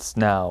then it's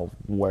now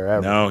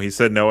wherever. No, he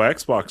said no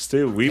Xbox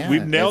too.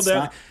 We've nailed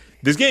that.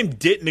 This game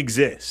didn't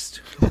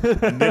exist,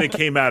 and then it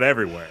came out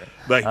everywhere.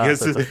 Like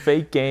so it's a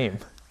fake game.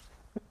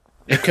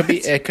 It could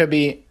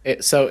be.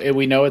 So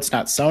we know it's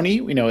not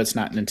Sony. We know it's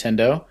not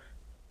Nintendo.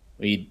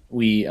 We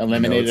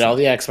eliminated all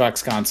the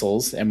Xbox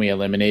consoles, and we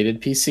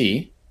eliminated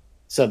PC.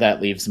 So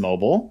that leaves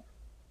mobile.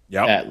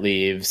 Yep. That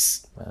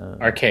leaves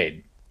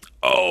arcade.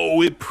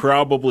 Oh, it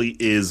probably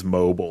is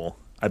mobile.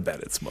 I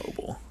bet it's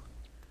mobile.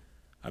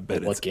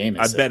 What game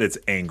is it? I bet it's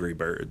Angry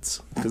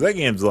Birds. Because that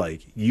game's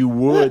like, you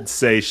would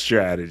say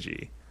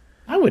strategy.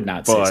 I would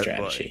not say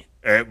strategy.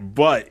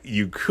 But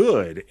you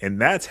could,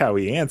 and that's how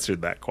he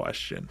answered that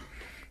question.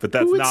 But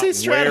that's not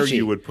where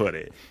you would put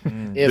it.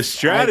 The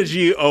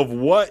strategy of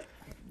what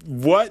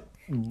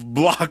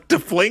block to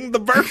fling the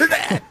bird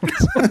at.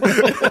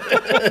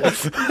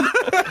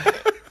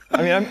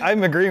 I mean,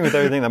 I'm agreeing with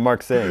everything that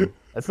Mark's saying.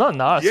 It's not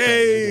a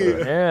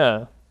strategy.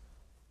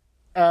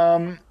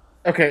 Yeah.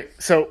 Okay,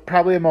 so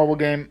probably a mobile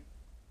game.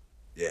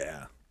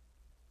 Yeah.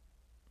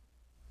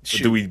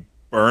 Do we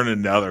burn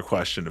another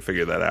question to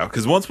figure that out?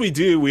 Because once we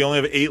do, we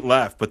only have 8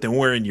 left, but then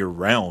we're in your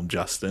realm,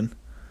 Justin.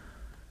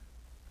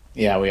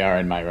 Yeah, we are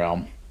in my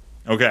realm.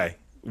 Okay.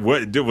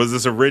 What was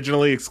this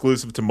originally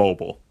exclusive to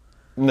mobile?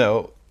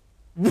 No.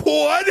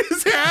 What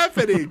is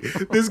happening?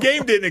 This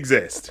game didn't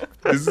exist.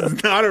 This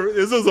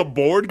was a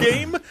board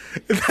game?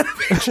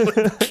 That's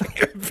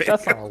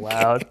not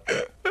allowed.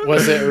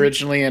 Was it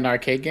originally an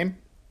arcade game?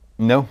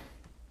 No.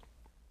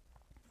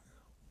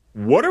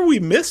 What are we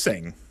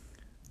missing?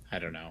 I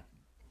don't know.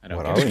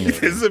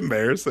 This is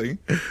embarrassing.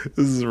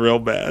 This is real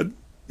bad.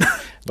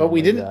 But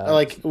we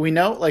didn't we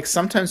know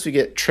sometimes we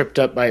get tripped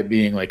up by it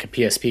being like a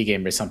PSP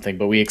game or something,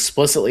 but we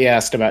explicitly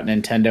asked about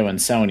Nintendo and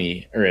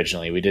Sony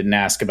originally. We didn't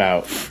ask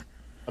about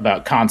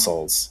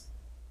consoles.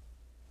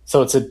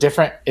 So it's a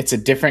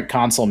different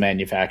console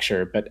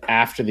manufacturer, but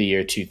after the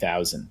year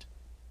 2000.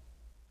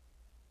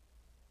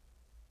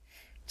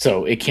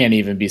 So it can't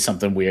even be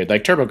something weird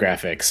like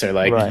TurboGrafx or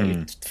like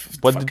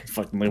wasn't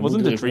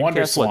the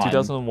Dreamcast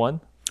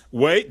 2001?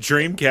 Wait,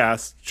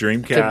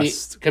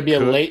 Dreamcast could be a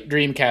late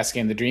Dreamcast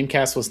game. The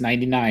Dreamcast was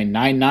 99,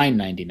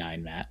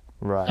 Matt.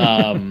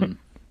 Right.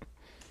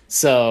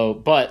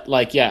 So, but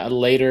a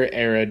later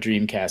era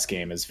Dreamcast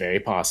game is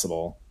very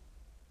possible.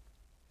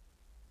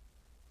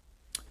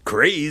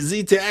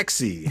 Crazy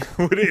Taxi.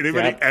 Would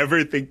anybody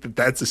ever think that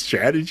that's a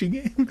strategy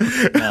game? No.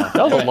 That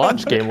was a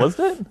launch game,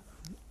 wasn't it?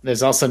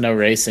 There's also no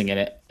racing in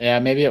it. Yeah,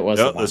 maybe it was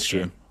a launch that's true.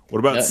 game. What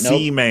about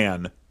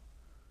Seaman?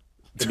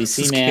 Could be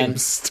Seaman.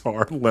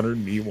 Star Leonard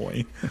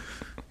Nimoy.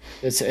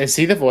 Is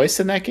he the voice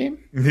in that game?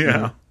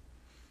 Yeah.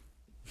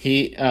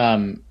 He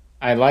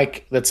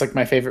that's like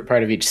my favorite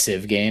part of each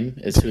Civ game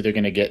is who they're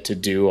gonna get to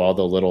do all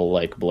the little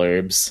like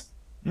blurbs.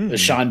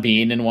 There's Sean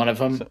Bean in one of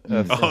them.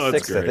 That's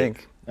 6, I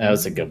think. That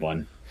was a good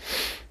one.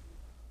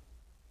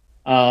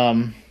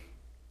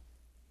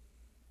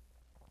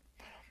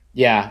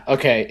 Yeah.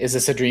 Okay. Is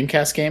this a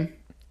Dreamcast game?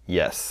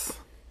 Yes.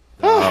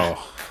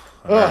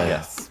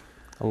 Yes.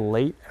 A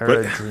late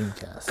era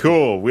Dreamcast.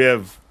 Cool. We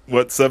have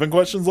 7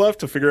 questions left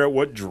to figure out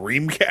what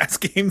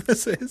Dreamcast game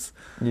this is.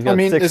 You got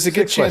there's a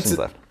good chance questions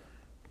left.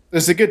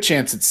 There's a good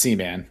chance it's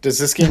Seaman. Does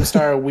this game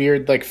star a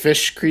weird like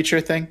fish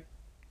creature thing?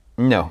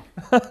 No.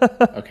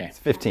 Okay. It's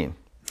 15.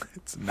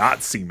 It's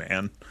not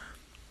Seaman.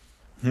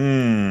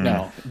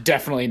 No,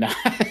 definitely not.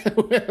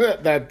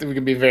 That we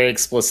can be very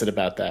explicit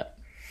about that.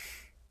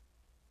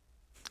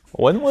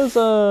 When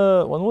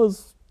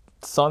was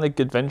Sonic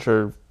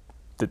Adventure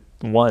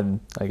 1,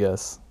 I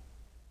guess?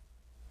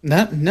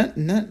 None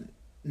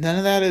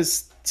of that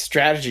is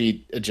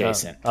strategy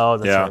adjacent.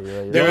 That's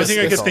right. The only thing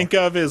I could think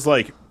of is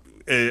like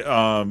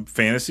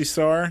Phantasy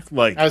Star.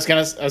 Like I was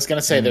gonna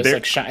say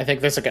there's I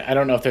think there's I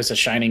don't know if there's a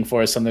Shining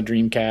Force on the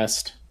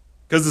Dreamcast.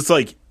 Because it's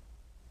like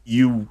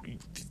you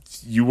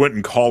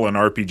wouldn't call an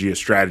RPG a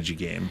strategy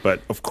game,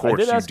 but of course I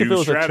did ask you do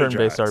if it was strategize. a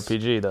turn-based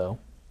RPG though.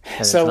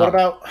 So what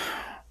about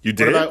you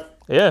did?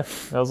 Yeah,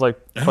 that was like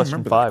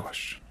question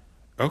 5.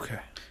 Okay.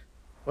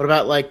 What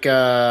about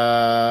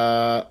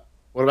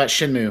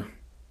Shenmue?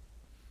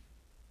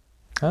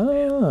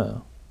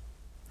 Oh.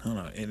 I don't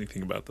know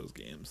anything about those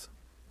games.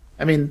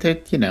 I mean,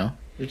 you're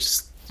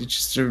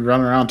just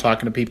running around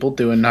talking to people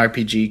doing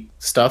RPG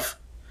stuff.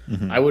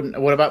 I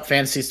wouldn't. What about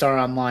Phantasy Star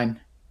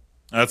Online?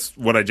 That's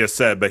what I just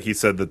said, but he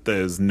said that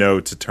there's no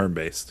to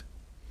turn-based.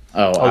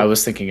 Oh, I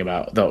was thinking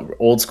about the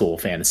old school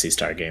Phantasy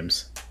Star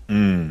games.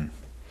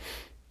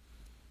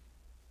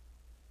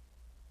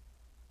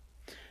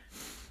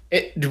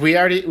 We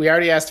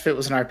already asked if it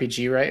was an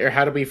RPG, right? Or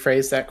how did we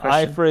phrase that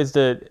question? I phrased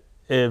it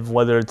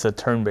whether it's a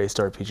turn-based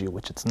RPG,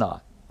 which it's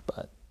not.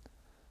 But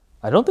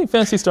I don't think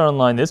Phantasy Star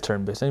Online is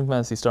turn-based. I think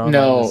Phantasy Star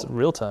Online is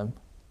real-time.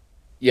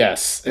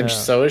 Yes, and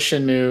so is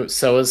Shenmue.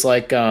 So is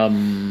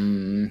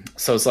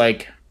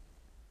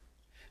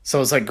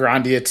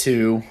Grandia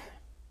 2.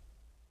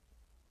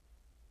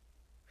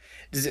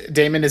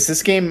 Damon, is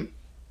this game?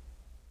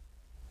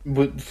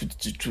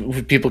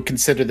 Would people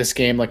consider this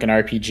game like an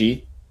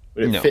RPG?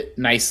 Would it fit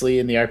nicely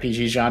in the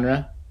RPG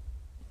genre?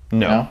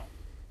 No.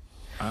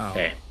 Wow.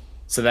 Okay,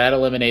 so that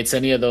eliminates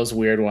any of those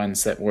weird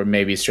ones that were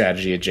maybe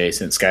strategy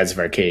adjacent. Skies of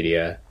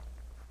Arcadia.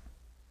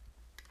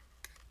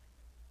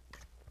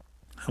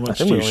 How much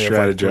do you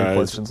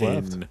strategize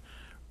in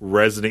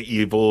Resident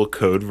Evil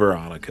Code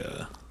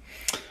Veronica?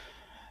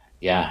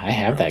 Yeah, I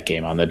have that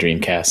game on the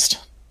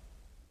Dreamcast.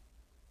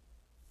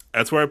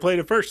 That's where I played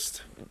it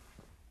first.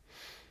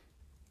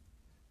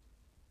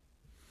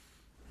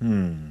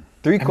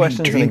 3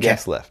 questions and a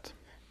guess left.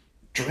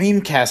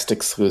 Dreamcast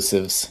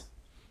exclusives,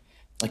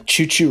 like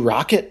Choo Choo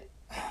Rocket.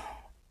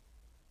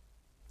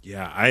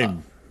 Yeah, I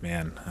don't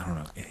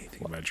know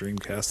anything about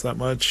Dreamcast that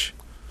much.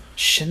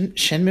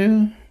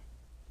 Shenmue.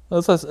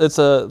 It's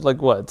a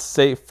like what?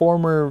 Say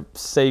former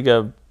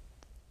Sega,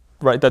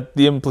 right? That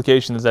the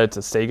implication is that it's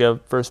a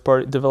Sega first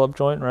party developed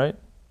joint, right?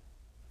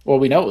 Well,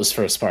 we know it was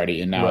first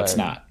party, and now it's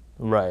not.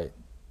 Right.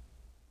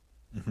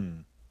 Mm-hmm.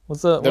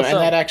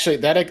 That actually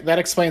that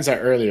explains our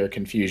earlier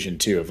confusion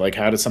too of like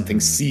how does something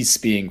cease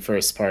being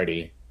first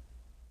party?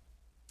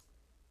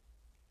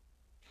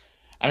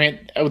 I mean,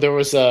 there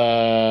was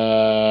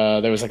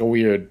like a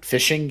weird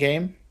fishing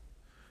game,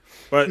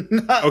 but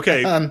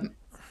okay.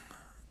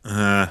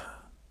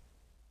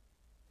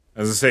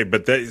 As I say,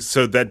 but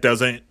that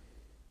doesn't,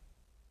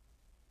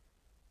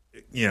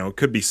 it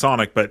could be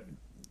Sonic, but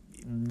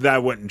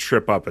that wouldn't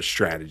trip up a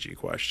strategy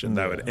question.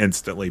 That would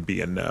instantly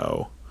be a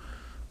no.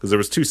 Because there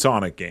was 2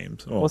 Sonic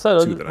games. Well, what's that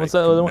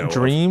other one?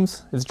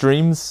 Dreams? Is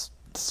Dreams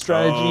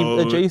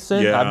strategy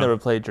adjacent? Yeah. I've never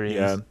played Dreams.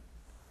 Yeah.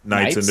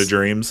 Nights into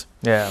Dreams.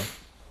 Yeah.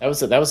 That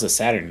was a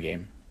Saturn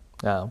game.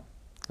 Yeah.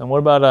 And what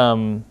about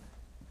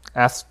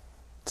Ask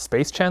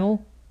Space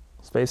Channel?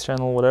 Space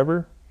Channel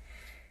whatever?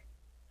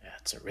 Yeah,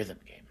 it's a rhythm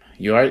game.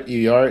 You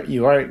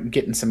are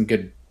getting some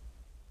good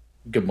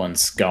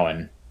ones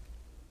going.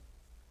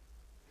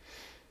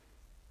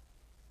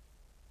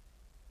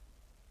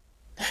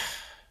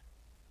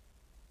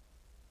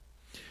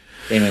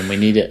 Damon, we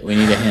need a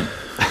hint.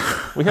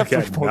 We have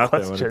 3 more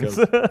questions.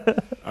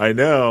 I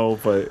know,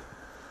 but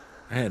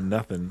I had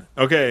nothing.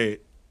 Okay.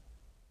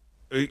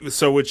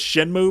 So would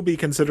Shenmue be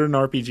considered an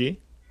RPG?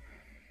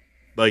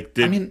 Like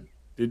I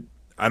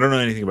don't know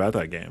anything about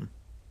that game.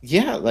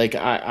 Yeah, like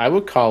I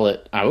would call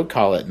it an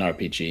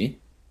RPG.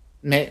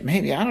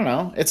 Maybe, I don't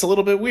know. It's a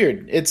little bit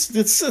weird.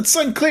 It's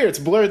unclear. It's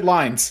blurred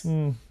lines.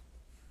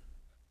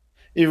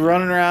 You're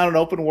running around an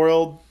open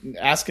world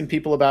asking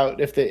people about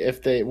if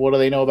they what do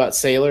they know about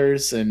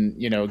sailors and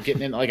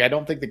getting in, like I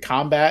don't think the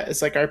combat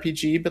is like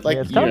RPG, but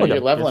like you're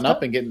leveling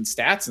up and getting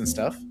stats and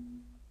stuff.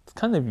 It's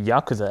kind of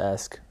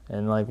Yakuza-esque,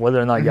 and like whether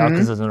or not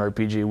Yakuza is an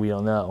RPG, we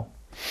don't know.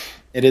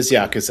 It is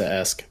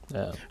Yakuza-esque.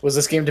 Yeah. Was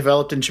this game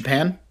developed in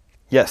Japan?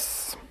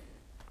 Yes.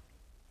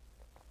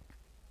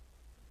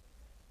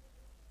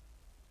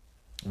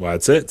 Well,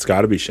 that's it. It's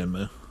got to be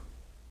Shenmue.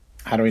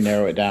 How do we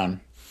narrow it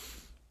down?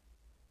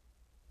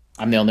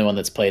 I'm the only one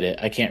that's played it.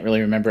 I can't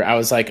really remember. I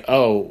was like,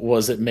 oh,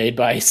 was it made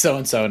by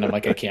so-and-so? And I'm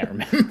like, I can't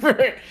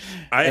remember.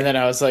 And then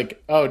I was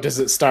like, oh, does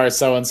it star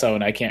so-and-so?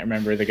 And I can't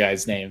remember the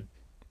guy's name.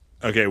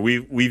 Okay,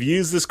 we've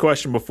used this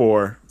question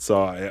before,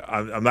 so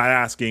I'm not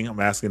asking. I'm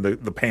asking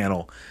the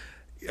panel.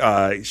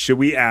 Should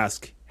we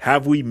ask,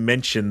 have we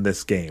mentioned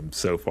this game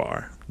so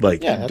far? Like,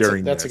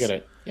 during that's this? a good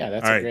idea. Yeah,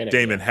 that's All a right, great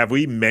Damon, idea. have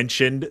we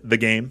mentioned the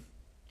game?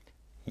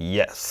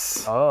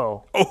 Yes.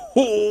 Oh,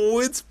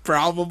 it's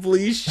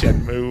probably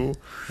Shenmue.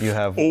 You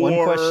have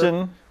 1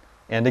 question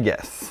and a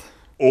guess.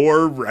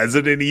 Or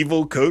Resident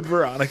Evil Code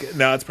Veronica.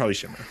 No, it's probably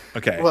Shenmue.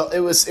 Okay. Well, it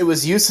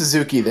was Yu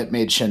Suzuki that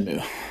made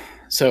Shenmue.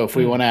 So if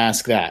we want to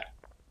ask that.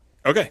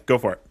 Okay, go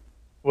for it.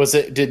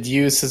 Did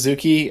Yu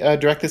Suzuki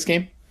direct this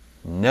game?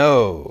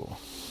 No.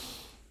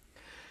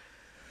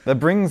 That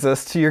brings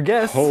us to your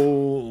guess.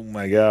 Oh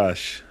my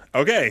gosh.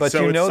 Okay, but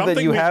so you know it's something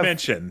that you we've have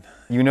mentioned.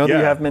 You know that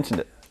you have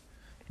mentioned it.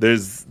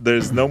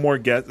 There's no more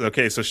guess.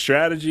 Okay, so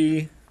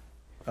strategy.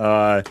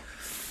 Strategy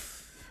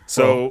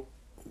adjacent.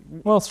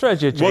 Well,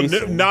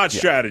 not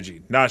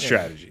strategy,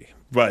 strategy.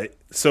 But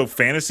so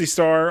Phantasy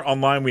Star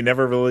Online, we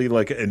never really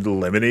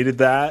eliminated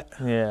that.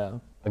 Yeah.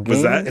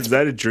 Is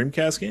that a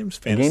Dreamcast game?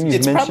 Fantasy.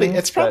 It's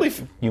probably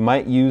you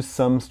might use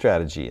some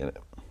strategy in it.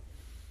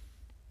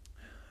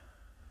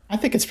 I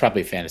think it's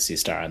probably Phantasy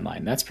Star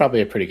Online. That's probably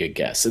a pretty good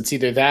guess. It's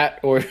either that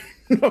or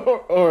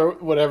or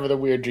whatever the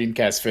weird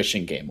Dreamcast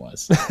fishing game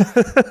was. Does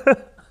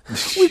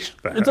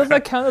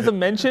that count as a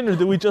mention, or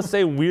do we just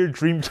say weird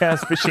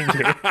Dreamcast fishing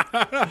game?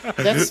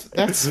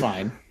 That's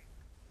fine.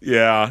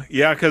 Yeah,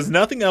 because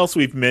nothing else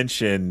we've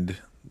mentioned,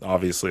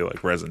 obviously,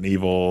 like Resident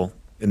Evil,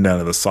 and none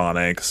of the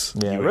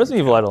Sonics. Yeah,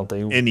 Resident Evil, I don't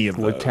think any of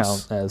would those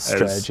count as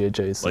strategy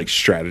adjacent. Like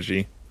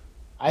strategy.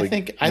 I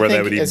think that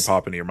would even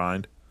pop into your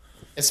mind.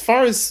 As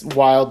far as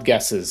wild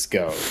guesses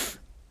go,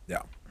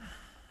 yeah,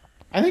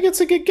 I think it's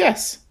a good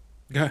guess.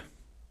 Okay.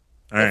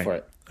 Go for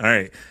it. All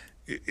right.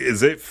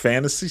 Is it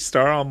Phantasy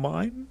Star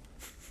Online?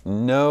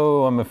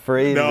 No, I'm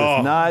afraid it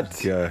is not.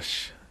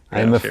 Gosh.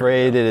 I'm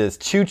afraid it is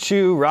Choo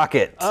Choo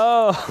Rocket.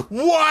 Oh.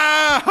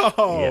 Wow.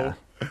 Yeah.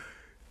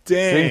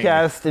 Dang.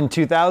 Dreamcast in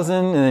 2000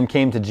 and then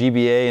came to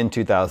GBA in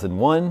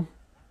 2001.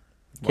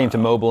 Came to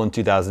mobile in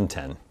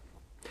 2010.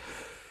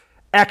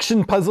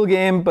 Action puzzle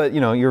game, but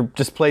you're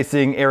just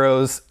placing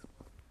arrows.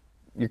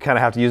 You kind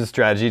of have to use a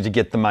strategy to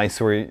get the mice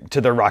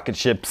to their rocket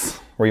ships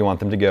where you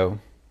want them to go.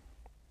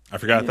 I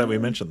forgot that we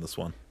mentioned this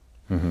one.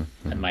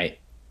 I might.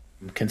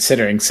 I'm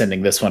considering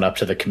sending this one up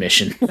to the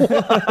commission. The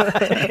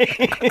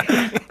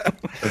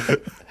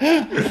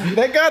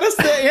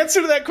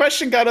answer to that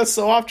question got us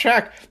so off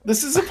track.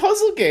 This is a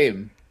puzzle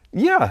game.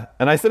 Yeah,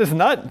 and I said it's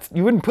not.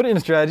 You wouldn't put it in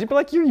strategy, but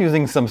like you're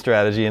using some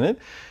strategy in it.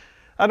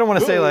 I don't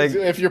want to say like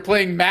if you're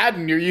playing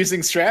Madden, you're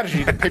using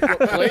strategy to pick what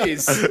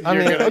plays.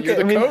 You're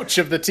the coach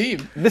of the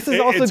team. This is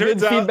also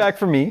good feedback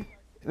for me.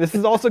 This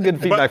is also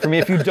good feedback for me.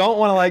 If you don't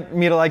want to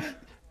me to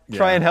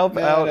try and help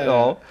out at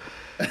all,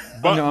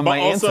 but also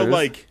answers.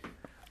 like.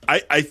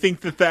 I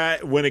think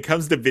that when it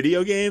comes to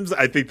video games,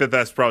 I think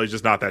that's probably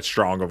just not that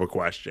strong of a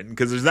question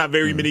because there's not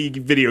very many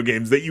video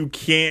games that you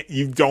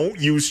don't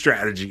use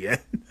strategy in.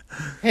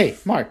 Hey,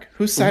 Mark,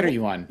 whose side are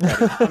you on?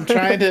 I'm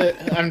trying to.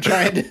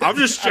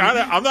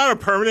 I'm not a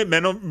permanent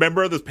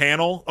member of this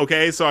panel,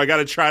 okay? So I got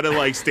to try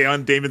to stay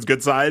on Damon's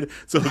good side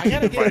so he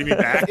can invite me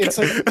back. It's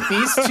like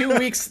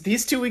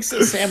these 2 weeks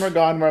that Sam are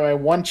gone were my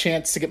one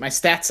chance to get my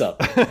stats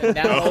up. And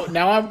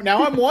now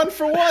I'm 1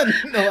 for 1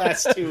 in the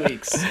last 2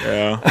 weeks.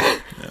 Yeah.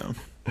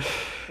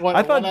 One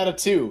out of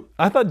 2.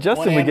 I thought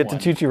Justin would get to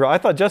Choo Choo Rocket. I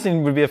thought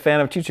Justin would be a fan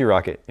of Choo Choo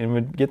Rocket and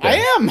would get that. I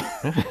am.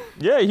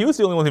 Yeah, he was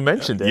the only one who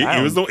mentioned it.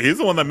 He's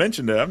the one that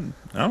mentioned it.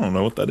 I don't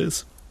know what that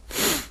is.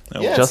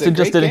 Yeah, Justin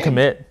just didn't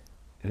commit.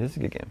 It is a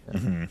good game.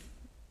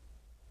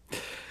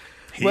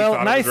 Mm-hmm.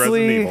 Well,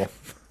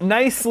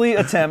 nicely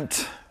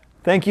attempt.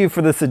 Thank you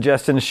for the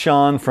suggestion,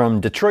 Sean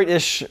from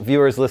Detroit-ish.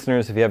 Viewers,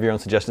 listeners, if you have your own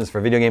suggestions for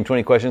Video Game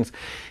 20 questions,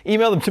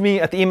 email them to me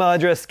at the email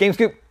address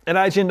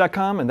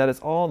gamescoop@ign.com, and that is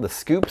all the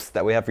scoops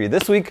that we have for you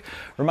this week.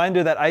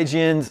 Reminder that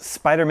IGN's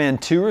Spider-Man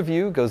 2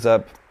 review goes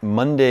up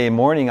Monday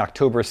morning,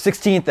 October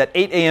 16th at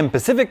 8 a.m.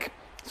 Pacific,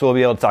 so we'll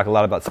be able to talk a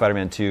lot about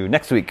Spider-Man 2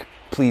 next week.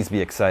 Please be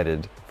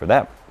excited for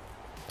that.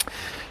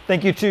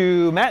 Thank you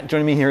to Matt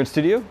joining me here in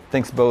studio.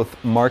 Thanks both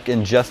Mark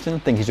and Justin.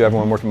 Thank you to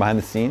everyone working behind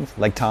the scenes,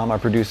 like Tom, our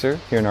producer,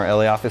 here in our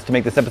LA office to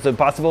make this episode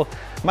possible.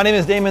 My name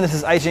is Damon. This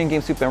is IGN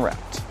Game Soup, and we're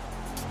out.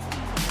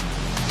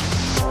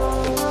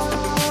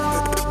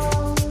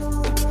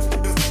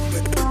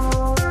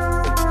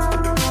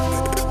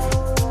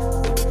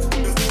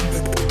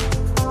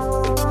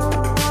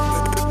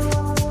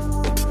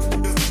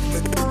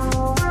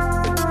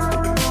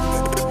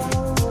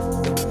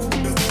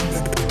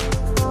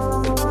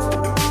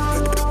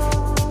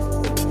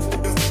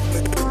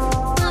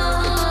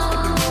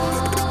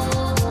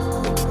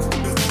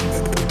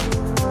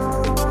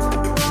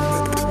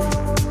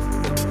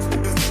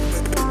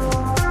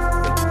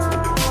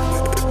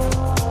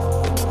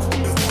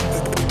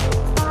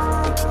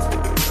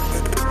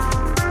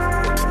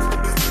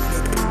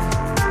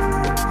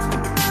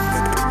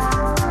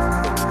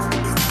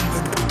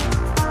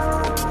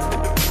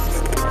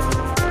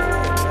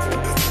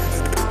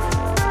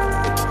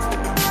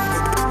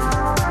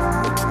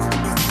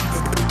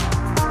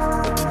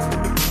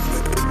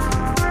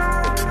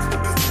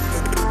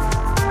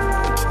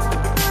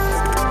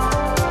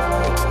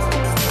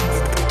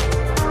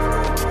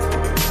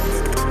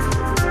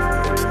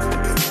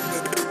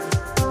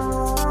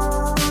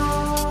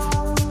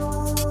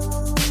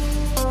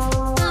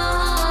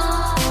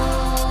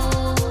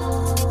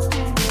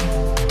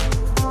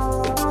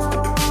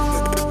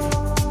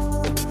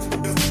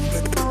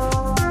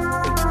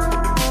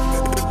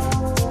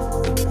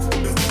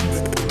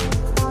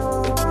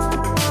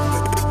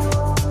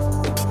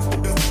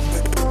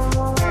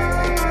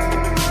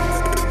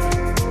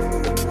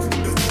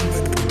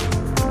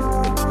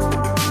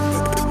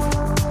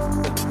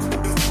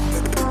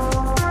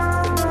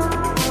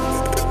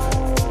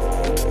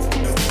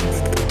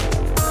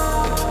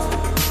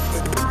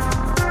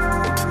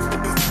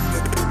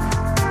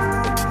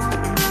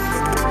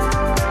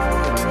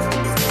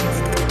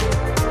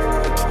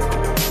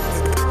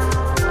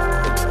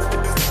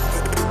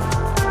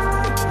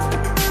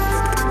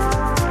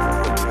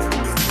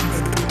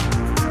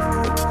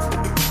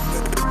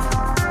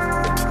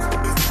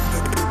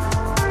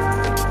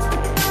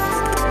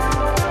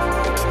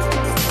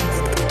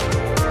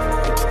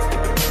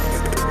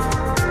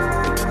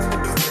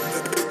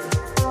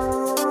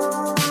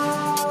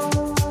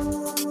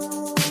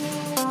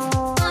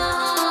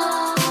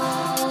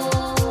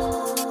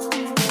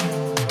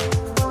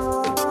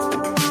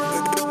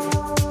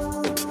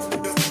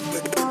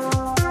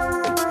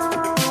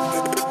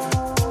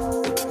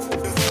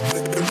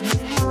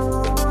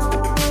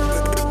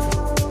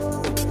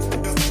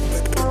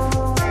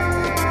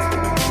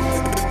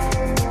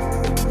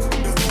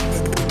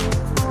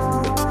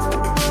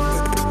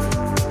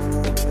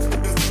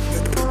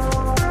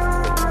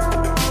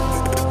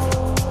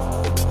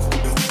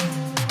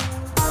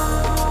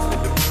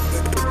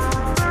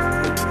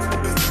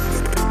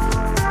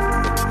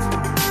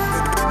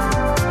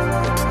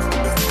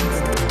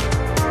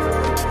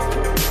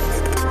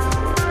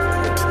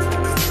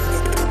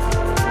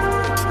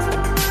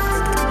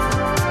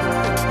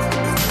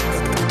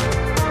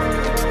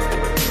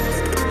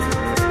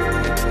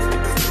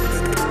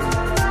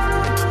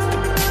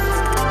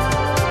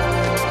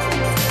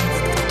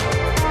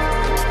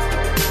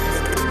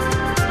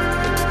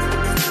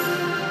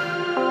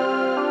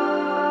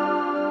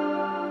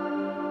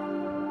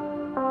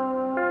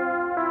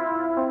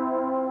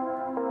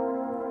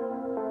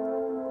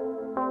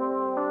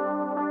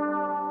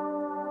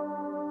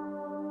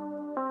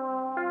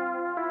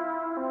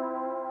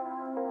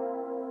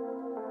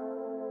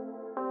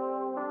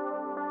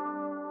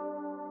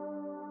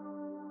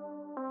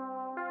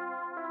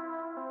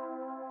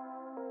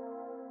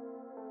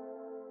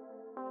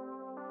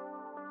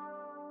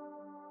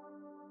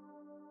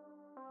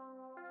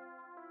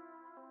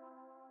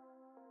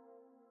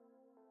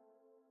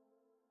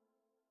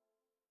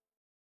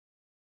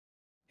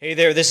 Hey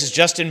there, this is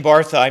Justin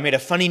Bartha. I made a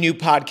funny new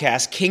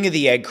podcast, King of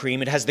the Egg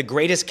Cream. It has the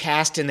greatest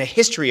cast in the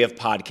history of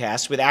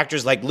podcasts with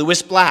actors like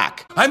Louis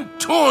Black. I'm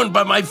torn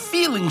by my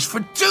feelings for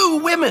two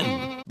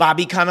women.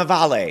 Bobby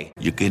Cannavale.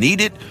 You can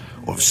eat it,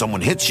 or if someone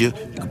hits you,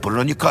 you can put it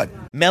on your cut.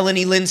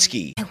 Melanie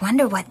Linsky. I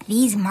wonder what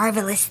these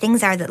marvelous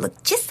things are that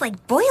look just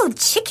like boiled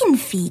chicken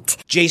feet.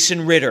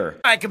 Jason Ritter.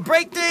 I can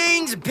break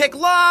things and pick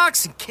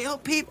locks and kill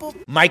people.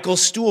 Michael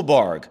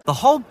Stuhlbarg. The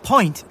whole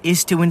point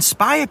is to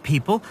inspire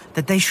people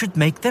that they should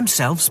make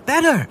themselves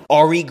better.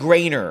 Ari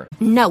Grainer.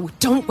 No,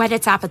 don't whet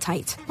its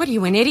appetite. What are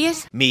you, an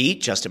idiot? Me,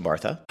 Justin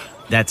Bartha.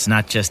 That's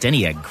not just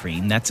any egg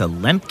cream, that's a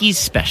Lemke's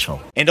special.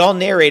 And all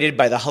narrated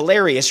by the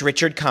hilarious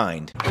Richard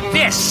Kind.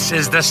 This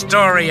is the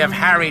story of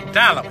Harry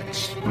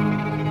Dalowitz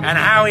and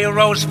how he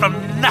rose from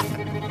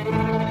nothing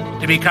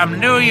to become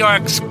New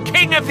York's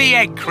King of the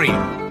Egg Cream.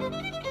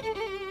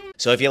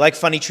 So if you like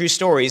funny true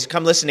stories,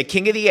 come listen to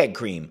King of the Egg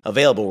Cream,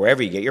 available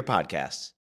wherever you get your podcasts.